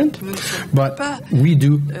risk-tolerant, but we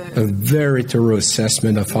do a very thorough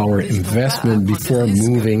assessment of our investment before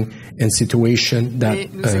moving in situation that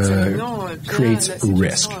creates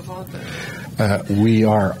risk. We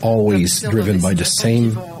are always driven by the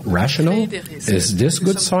same rationale. Is this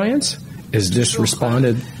good science? Is this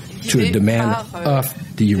responded to a demand of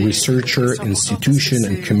the researcher, institution,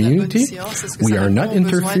 and community? We are not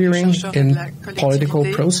interfering in political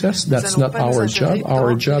process. That's not our job.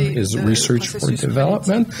 Our job is research for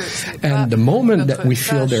development. And the moment that we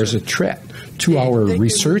feel there's a threat to our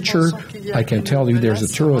researcher, I can tell you there's a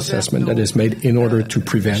thorough assessment that is made in order to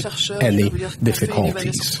prevent any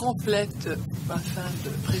difficulties.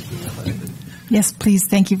 Yes, please.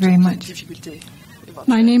 Thank you very much.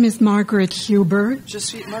 My name is Margaret Huber.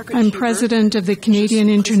 I'm president of the Canadian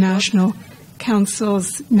International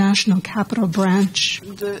Council's National Capital Branch.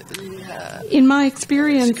 In my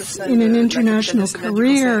experience in an international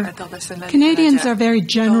career, Canadians are very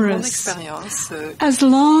generous as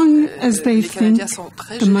long as they think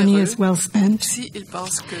the money is well spent.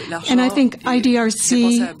 And I think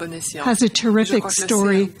IDRC has a terrific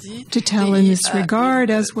story to tell in this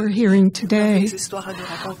regard, as we're hearing today.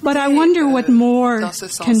 But I wonder what more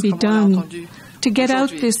can be done to get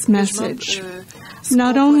out this message,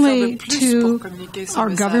 not only to our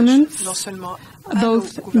governments,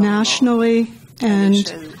 both nationally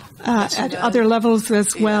and at other levels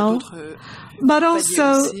as well, but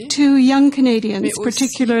also to young Canadians,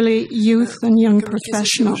 particularly youth and young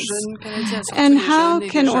professionals. And how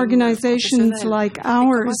can organizations like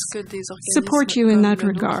ours support you in that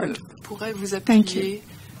regard? Thank you.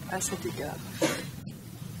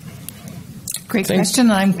 Great question.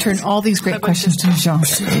 I'm turning all these great questions to Jean.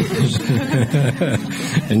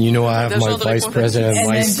 And I have my vice president and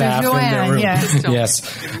my staff in the room. Yeah. Yes.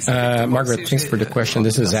 Margaret, thanks for the question.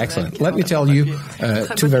 This is excellent. Let me tell you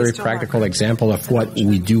two very practical examples of what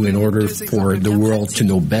we do in order for the world to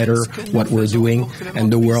know better what we're doing. And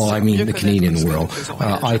the world, I mean the Canadian world.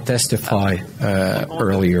 I testified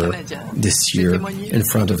earlier this year in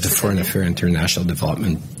front of the Foreign Affairs International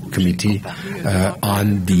Development Committee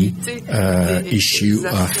on the issue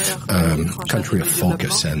of country of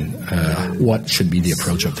focus and what should be the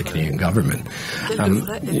approach of the Canadian government.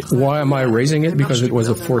 Why am I raising it? Because it was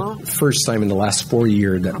the first time in the last 4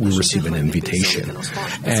 years that we received an invitation.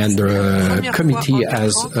 And the committee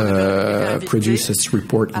has produced its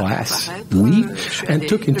report last week and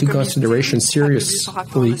took into consideration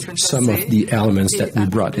seriously some of the elements that we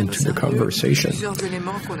brought into the conversation.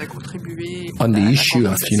 On the issue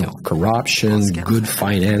of corruption, good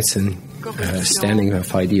financing, standing of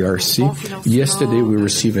IDRC. Yesterday, we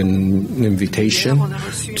received an invitation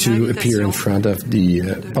to appear in front of the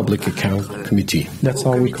Public Account Committee. That's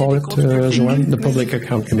how we call it, Joanne, the Public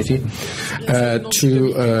Account Committee,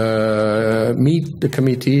 to meet the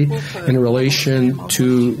committee in relation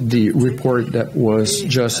to the report that was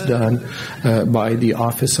just done by the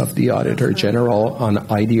Office of the Auditor General on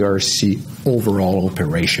IDRC overall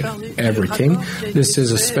operation, everything. This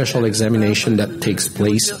is a special examination that takes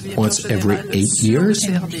place once every 8 years,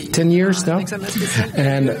 10 years now,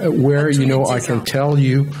 and where, I can tell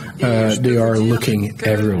you, they are looking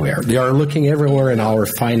everywhere. They are looking everywhere in our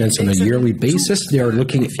finance on a yearly basis. They are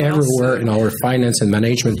looking everywhere in our finance and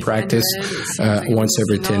management practice once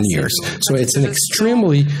every 10 years. So it's an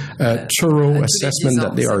extremely thorough assessment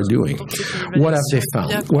that they are doing. What have they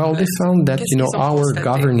found? Well, they found that, our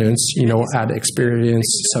governance, had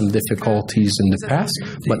experienced some difficulties in the past,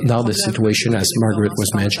 but now the situation, as Margaret was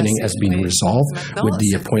mentioning, has been resolved with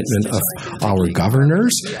the appointment of our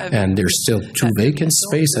governors, and there's still 2 vacant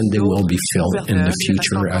space, and they will be filled in the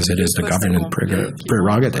future as it is the government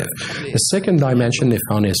prerogative. The second dimension they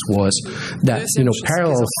found was that,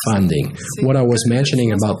 parallel funding, what I was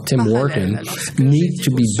mentioning about Tim Horton, need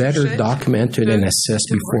to be better documented and assessed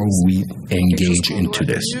before we engage into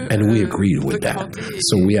this, and we agreed with that.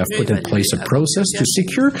 So we have put in place a process to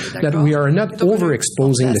secure that we are not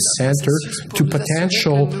overexposing the center to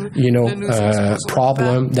potential,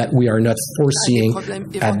 problem that we are not foreseeing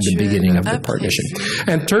at the beginning of the partnership.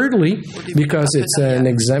 And thirdly, because it's an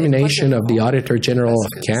examination of the Auditor General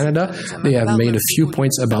of Canada, they have made a few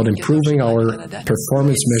points about improving our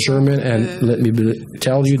performance measurement, and let me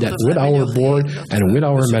tell you that with our board and with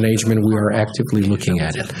our management, we are actively looking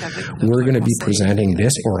at it. We're going to be presenting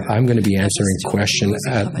this, or I'm going to be answering questions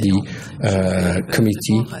at the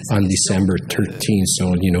committee on December 13th.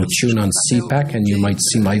 So, tune on CPAC and you might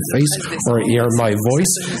see my face or hear my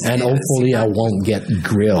voice, and hopefully I won't get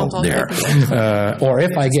grilled there. Or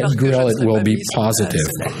if I get grilled, it will be positive.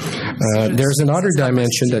 There's another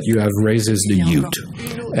dimension that you have raised is the youth.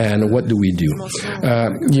 And what do we do?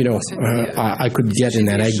 I could get an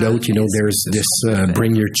anecdote. There's this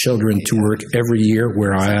Bring Your Children to Work every year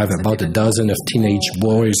where I have about a dozen of teenage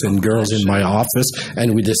boys and girls in my office,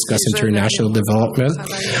 and we discuss international development.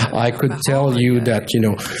 I could tell you that,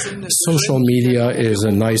 social media is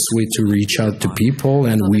a nice way to reach out to people,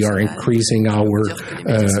 and we are increasing our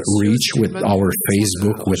reach with our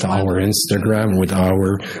Facebook, with our Instagram, with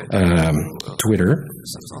our Twitter.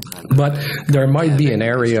 But there might be an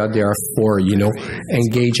area there for,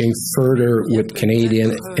 engaging further with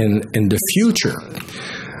Canadian in the future.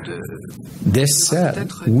 This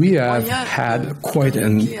said, we have had quite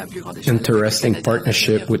an interesting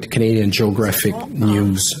partnership with the Canadian Geographic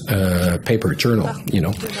News paper journal,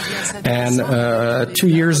 And 2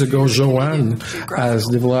 years ago, Joanne has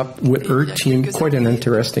developed with her team quite an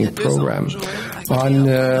interesting program. On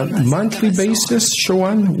a monthly basis,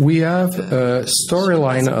 Joanne, we have a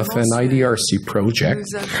storyline of an IDRC project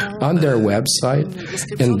on their website,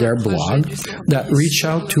 in their blog, that reach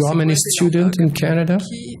out to how many students in Canada?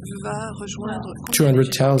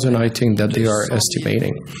 200,000, I think, that they are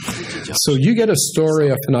estimating. So you get a story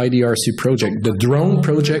of an IDRC project. The drone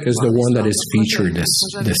project is the one that is featured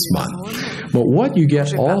this month. But what you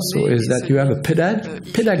get also is that you have a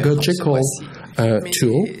pedagogical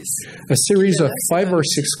tool, a series of 5 or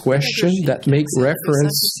 6 questions that make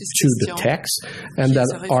reference to the text and that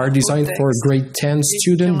are designed for grade 10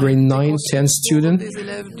 student, grade 9, 10 student,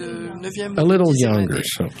 a little younger.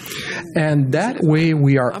 So. And that way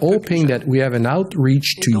we are hoping that we have an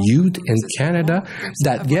outreach to youth in Canada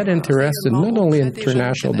that get interested not only in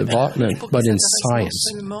international development, but in science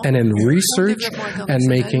and in research and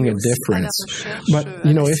making a difference. But,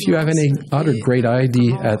 if you have any other great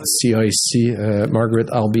idea at CIC, Margaret,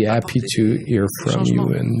 I'll be happy to hear from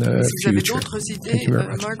you in the future. Thank you very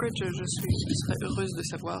much.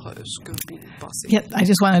 Yeah, I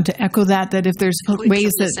just wanted to echo that if there's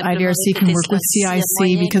ways that IDRC can work with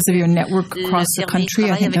CIC because of your network across the country,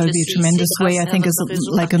 I think that would be a tremendous way. I think is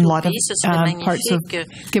like in a lot of parts of,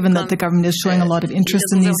 given that the government is showing a lot of interest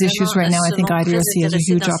in these issues right now, I think IDRC has a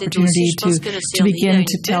huge opportunity to begin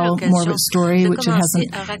to tell more of its story, which it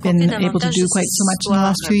hasn't been able to do quite so much in the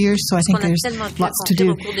last 2 years. So I think there's lots to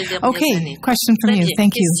do. Okay, question from you.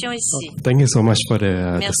 Thank you. Thank you so much for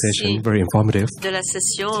the session. Very informative.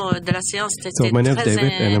 So my name is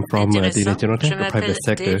David, and I'm from the Genotech, a private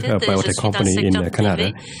sector biotech company in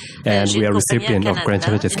Canada. And we are recipient of Grand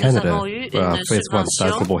Challenges Canada Phase 1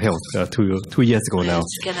 Start Global Health 2 years ago now.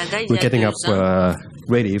 We're getting up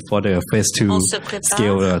ready for the Phase 2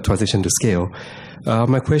 scale transition to scale.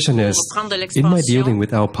 My question is, in my dealing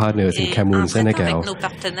with our partners in Cameroon and Senegal,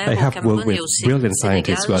 I have worked with brilliant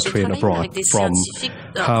scientists who are trained abroad from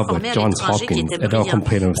Harvard, Johns Hopkins, and all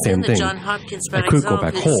complain of the same thing. I could go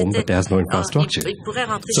back home, but there's no infrastructure.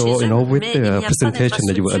 So, with the presentation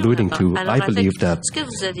that you were alluding to, I believe that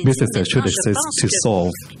businesses should exist to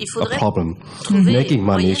solve a problem. Making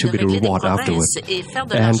money should be the reward afterwards.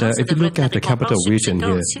 And if you look at the capital region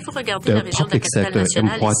here, the public sector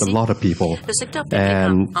employs a lot of people,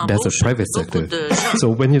 and there's a private sector. So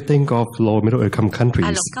when you think of low middle income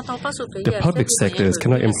countries, the public sectors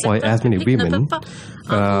cannot employ as many women.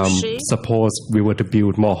 Suppose we were to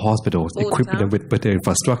build more hospitals, equip them with better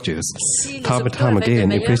infrastructures. Time and time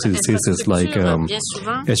again, infectious diseases like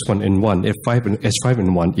H1N1,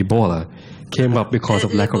 H5N1, Ebola came up because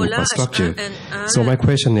of lack of infrastructure. So my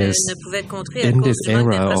question is, in this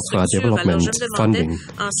era of development funding,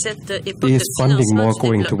 is funding more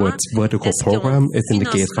going towards vertical program, as in the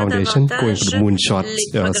Gates Foundation, going to the moonshot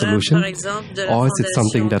solution? Or is it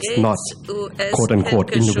something that's not,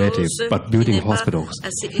 quote-unquote, innovative, but building hospitals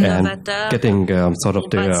and getting sort of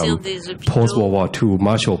the post-World War II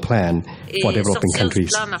Marshall Plan for developing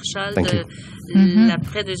countries? Thank you. See,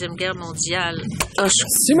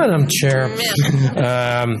 Madam Chair,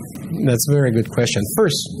 that's a very good question.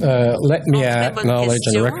 First, let me acknowledge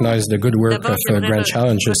and recognize the good work of Grand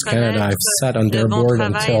Challenges Canada. I've sat on their board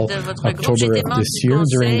until October of this year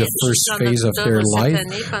during the first phase of their life,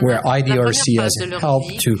 where IDRC has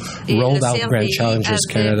helped to roll out Grand Challenges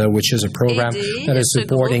Canada, which is a program that is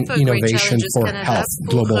supporting innovation for health,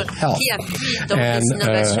 global health. And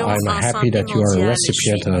I'm happy that you are a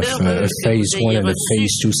recipient of phase 1 and the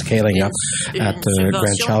phase 2 scaling up at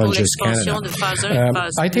Grand Challenges Canada.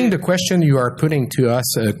 I think the question you are putting to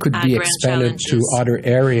us could be expanded to other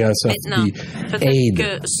areas of the aid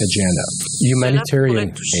agenda.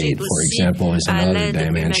 Humanitarian aid, for example, is another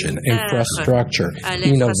dimension. Infrastructure,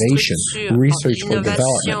 innovation, research for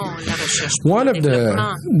development. One of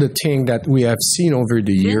the things that we have seen over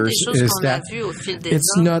the years is that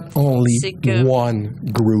it's not only one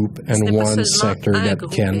group and one sector that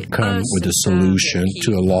can come with a solution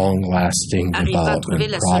to a long-lasting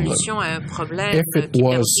development problem. If it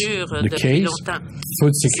was the case,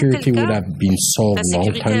 food security would have been solved a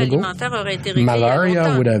long time ago.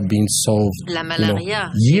 Malaria would have been solved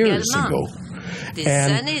years ago.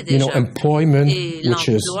 And, employment, which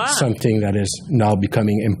is something that is now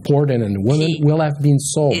becoming important in women, will have been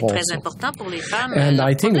solved also. And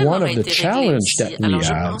I think one of the challenges that we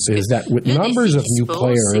have is that with numbers of new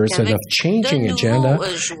players and of changing agenda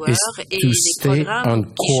is to stay on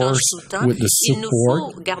course with the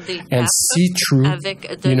support and see through,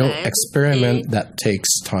 experiment that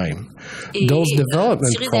takes time. Those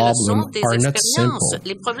development problems are not simple.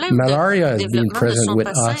 Malaria has been present with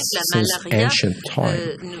us since ancient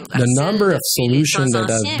time. The number of solutions that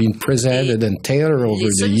have been presented and tailored over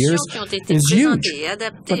the years is huge,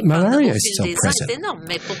 but malaria is still present.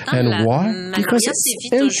 And why? Because it's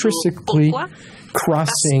intrinsically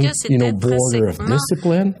crossing, border of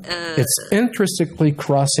discipline. It's intrinsically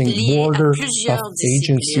crossing border of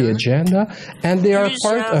agency agenda, and they are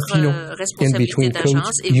part of, in between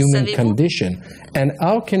quotes, human condition. And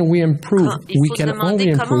how can we improve? We can only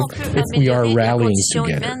improve if we are rallying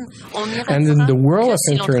together. And in the world of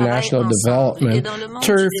international development,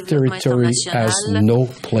 turf territory has no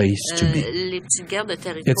place to be.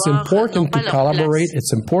 It's important to collaborate.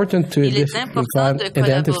 It's important to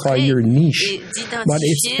identify your niche. But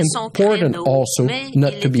it's important also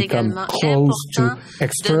not to become close to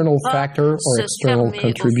external factor or external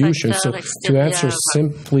contribution. So to answer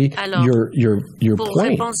simply your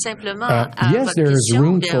point, yes, there is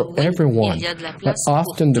room for everyone, but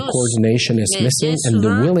often the coordination is missing and the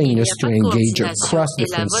willingness to engage across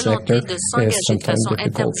different sectors is sometimes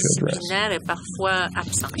difficult to address.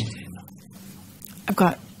 I've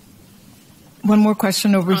got one more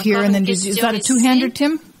question over here, and then is that a two-hander,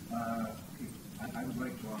 Tim?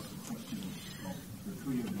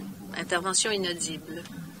 Intervention inaudible.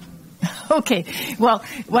 Okay. Well,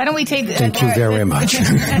 why don't we take... Thank you very much.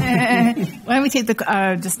 Why don't we take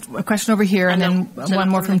just a question over here, and then one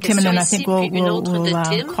more from Tim, and then I think we'll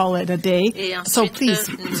call it a day. So please,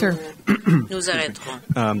 sir.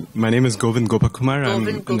 My name is Govind Gopakumar. I'm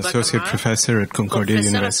an associate professor at Concordia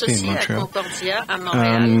University in Montreal.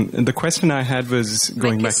 The question I had was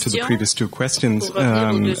going back to the previous two questions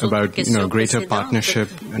about greater partnership,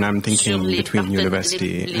 and I'm thinking between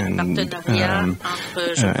university and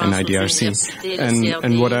IDRC.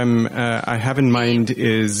 And what I have in mind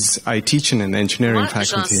is I teach in an engineering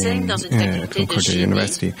faculty at Concordia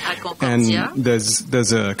University, and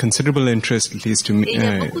there's a considerable interest, at least to me,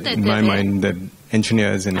 in my mind, that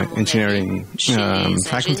engineers and engineering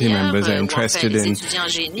faculty members are interested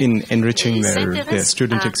in enriching their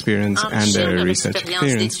student experience and their research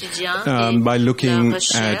experience by looking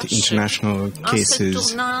at international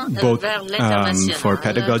cases, both for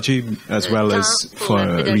pedagogy as well as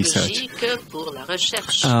for research.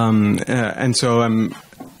 And so I'm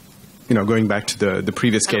going back to the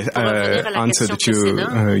previous case, answer that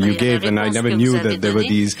you gave, and I never knew that there were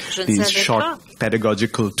these short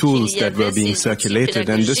pedagogical tools that were being circulated,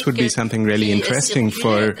 and this would be something really interesting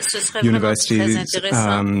for universities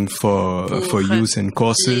for use in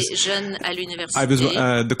courses.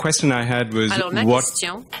 The question I had was what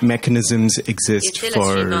mechanisms exist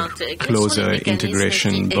for closer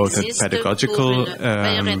integration, both at pedagogical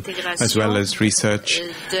as well as research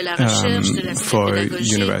for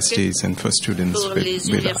universities and for students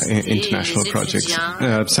with international projects.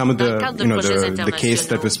 Some of the case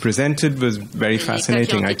that was presented was very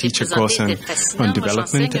fascinating. I teach a course on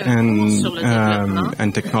development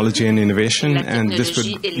and technology and innovation, and this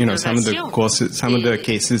would some of the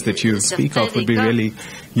cases that you speak of would be really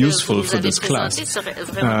useful for this class.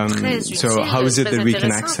 So how is it that we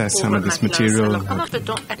can access some of this material?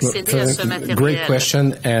 Great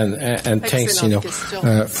question, and thanks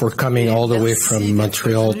for coming all the way from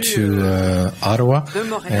Montreal to Ottawa,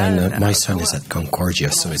 and my son is at Concordia,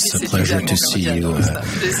 so it's a pleasure to see you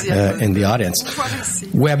in the audience.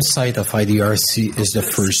 Website of IDRC is the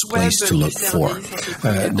first place to look for.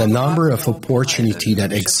 The number of opportunity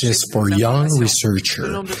that exists for young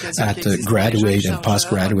researchers at the graduate and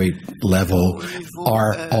postgraduate level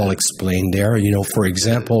are all explained there. For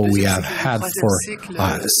example, we have had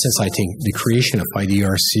since I think the creation of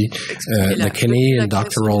IDRC, the Canadian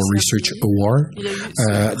Doctoral Research Award,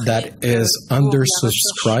 that is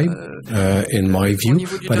undersubscribed in my view,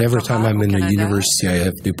 but every time I'm in the university, I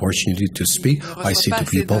have the opportunity to speak, I say to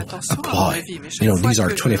people, apply. These are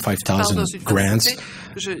 25,000 grants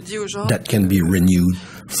that can be renewed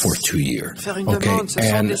for 2 years. Okay,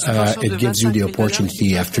 and it gives you the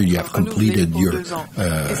opportunity after you have completed your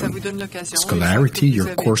scholarity,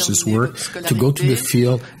 your courses work, to go to the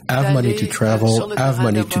field, have money to travel, have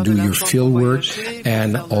money to do your field work,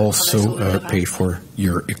 and also pay for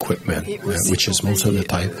your equipment, which is most of the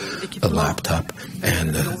time a laptop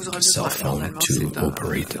and a cell phone to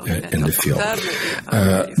operate in the field.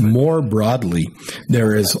 More broadly,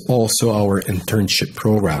 there is also our internship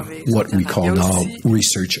program, what we call now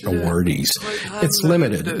research awardees. It's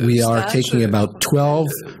limited. We are taking about 12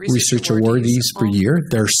 research awardees per year.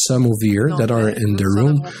 There's some over here that are in the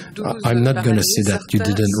room. I'm not going to say that you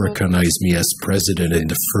didn't recognize me as president in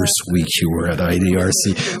the first week you were at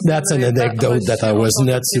IDRC. That's an anecdote that I was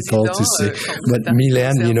not supposed to say. But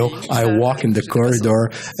Mylène, I walk in the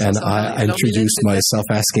corridor and I introduced myself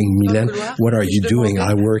asking Mylène, what are you doing?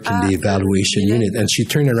 I work in the evaluation unit. And she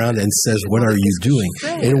turned around and says, what are you doing?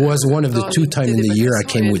 It was one of the 2 times in the year I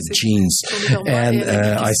came with jeans. And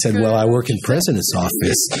I said, well, I work in president's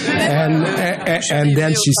office. And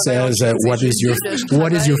then she says, what is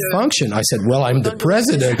your function? I said, well, I'm the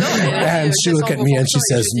president. And she looked at me and she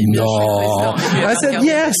says, no. I said,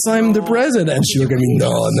 yes, I'm the president. And she looked at me,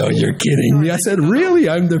 no, you're kidding me. I said, really,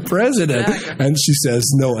 I'm the president. And she says,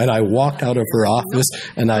 no. And I walked out of her office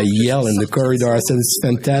and I yelled in the corridor. I said, it's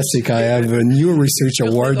fantastic. I have a new research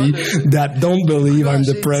awardee that don't believe I'm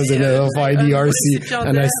the president of IDRC.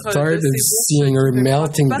 And I started seeing her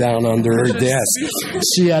melting down under her desk.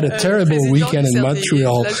 She had a terrible weekend in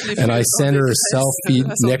Montreal, and I sent her a selfie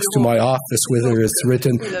next to my office with her. It's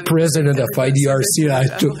written, President of IDRC. I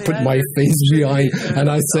put my face behind, and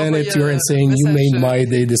I sent it to her and saying, you made my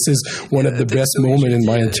day. This is one of the best moments in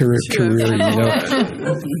my entire career,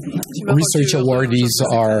 Research awardees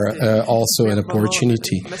are also an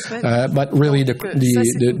opportunity. But really,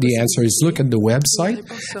 the answer is look at the website,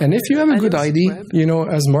 and if you have a good idea,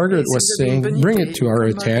 as Margaret was saying, bring it to our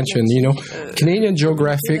attention. Canadian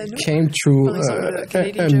Geographic came through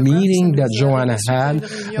a meeting that Joanna had.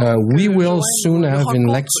 We will soon have in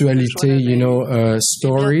L'Actualité,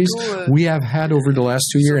 stories. We have had over the last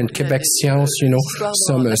 2 years in Quebec Science,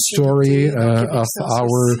 some story of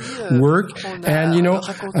our work. And,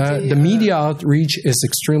 the media outreach is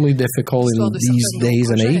extremely difficult in these days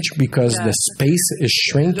and age because the space is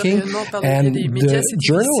shrinking and the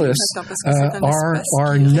journalists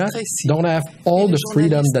don't have all the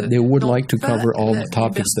freedom that they would like to cover all the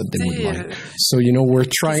topics that they would like. So, we're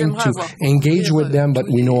trying to engage with them, but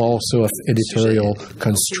we know also of editorial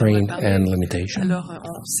constraint and limitation.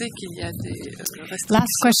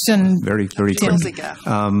 Last question. Very, very quick.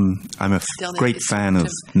 I'm a great fan of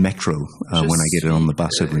Metro when I get it on the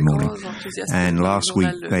bus every morning. testimony. And last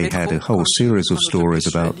week they had a whole series of stories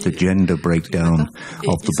about the gender breakdown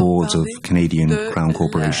of the boards of Canadian Crown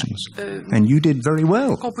corporations. And you did very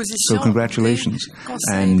well. So congratulations.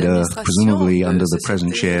 And presumably under the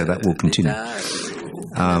present chair that will continue.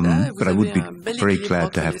 But I would be very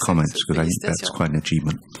glad to have comments because I think that's quite an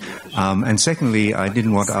achievement. And secondly, I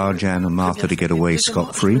didn't want Arjan and Martha to get away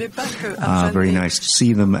scot-free. Very nice to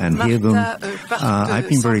see them and hear them. I've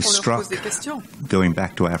been very struck, going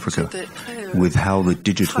back to Africa, with how the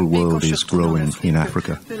digital world is growing in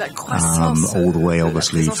Africa. All the way,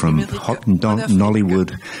 obviously, from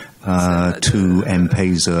Nollywood to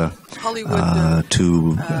M-Pesa,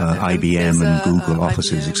 to IBM and Google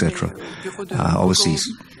offices, etc. Obviously,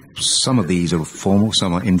 some of these are formal,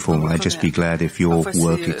 some are informal. I'd just be glad if your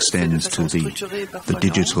work extends to the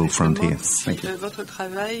digital frontier. Thank you.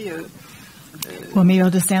 Well, maybe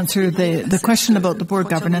I'll just answer the question about the board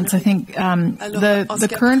governance. I think the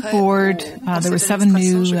current board, there were 7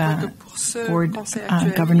 new board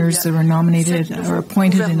governors that were nominated or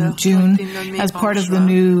appointed in June as part of the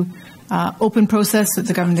new open process that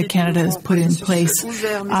the Government of Canada has put in place.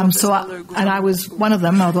 And I was one of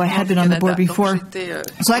them, although I had been on the board before.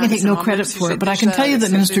 So I can take no credit for it. But I can tell you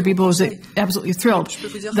that Minister Bibeau was absolutely thrilled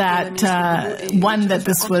that, that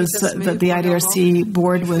this was, that the IDRC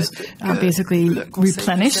board was basically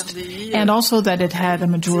replenished, and also that it had a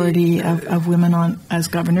majority of women on as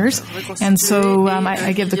governors. And so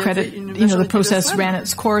I give the credit, the process ran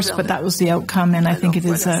its course, but that was the outcome, and I think it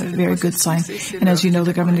is a very good sign. And as you know,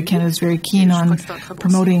 the Government of Canada is very keen on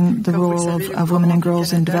promoting the role of women and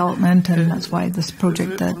girls in development, and that's why this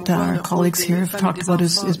project that our colleagues here have talked about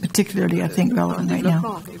is particularly, I think, relevant right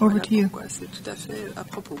now. Over to you.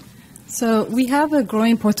 So we have a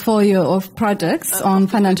growing portfolio of projects on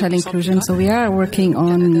financial inclusion. So we are working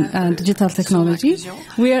on digital technology.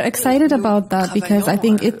 We are excited about that because I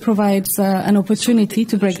think it provides an opportunity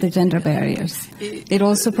to break the gender barriers. It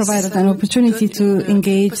also provides an opportunity to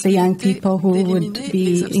engage the young people who would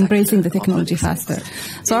be embracing the technology faster.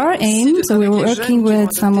 So our aim, so we're working with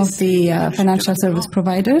some of the financial service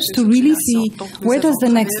providers to really see where does the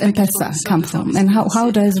next M-Pesa come from, and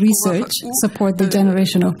how does research support the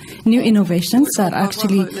generation of new innovations that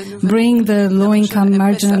actually bring the low-income,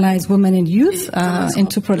 marginalized women and youth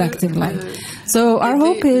into productive life. So our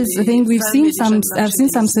hope is, I think I've seen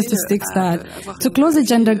some statistics that to close the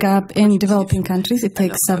gender gap in developing countries, it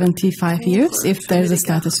takes 75 years if there's a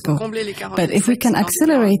status quo. But if we can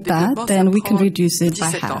accelerate that, then we can reduce it by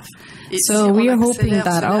half. So we are hoping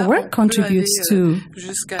that our work contributes to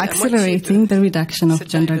accelerating the reduction of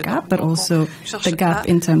gender gap, but also the gap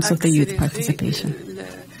in terms of the youth participation.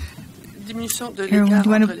 Carolyn, do you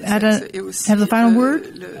want to have the final word?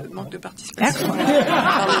 Excellent.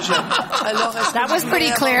 That was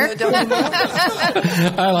pretty clear.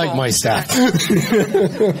 I like my staff.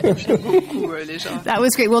 That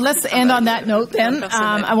was great. Well, let's end on that note then.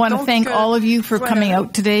 I want to thank all of you for coming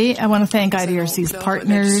out today. I want to thank IDRC's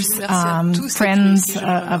partners, friends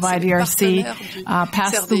of IDRC.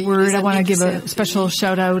 Pass the word. I want to give a special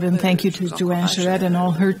shout out and thank you to Joanne Charette and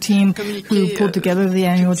all her team who pulled together the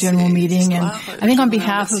annual general meeting. And I think on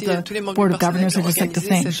behalf of the Board of Governors, I'd just like to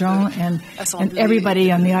thank Jean and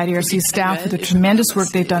everybody on the IDRC staff for the tremendous work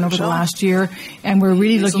they've done over the last year. And we're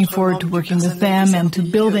really looking forward to working with them and to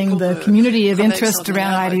building the community of interest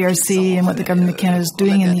around IDRC and what the Government of Canada is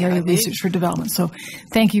doing in the area of research for development. So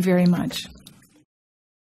thank you very much.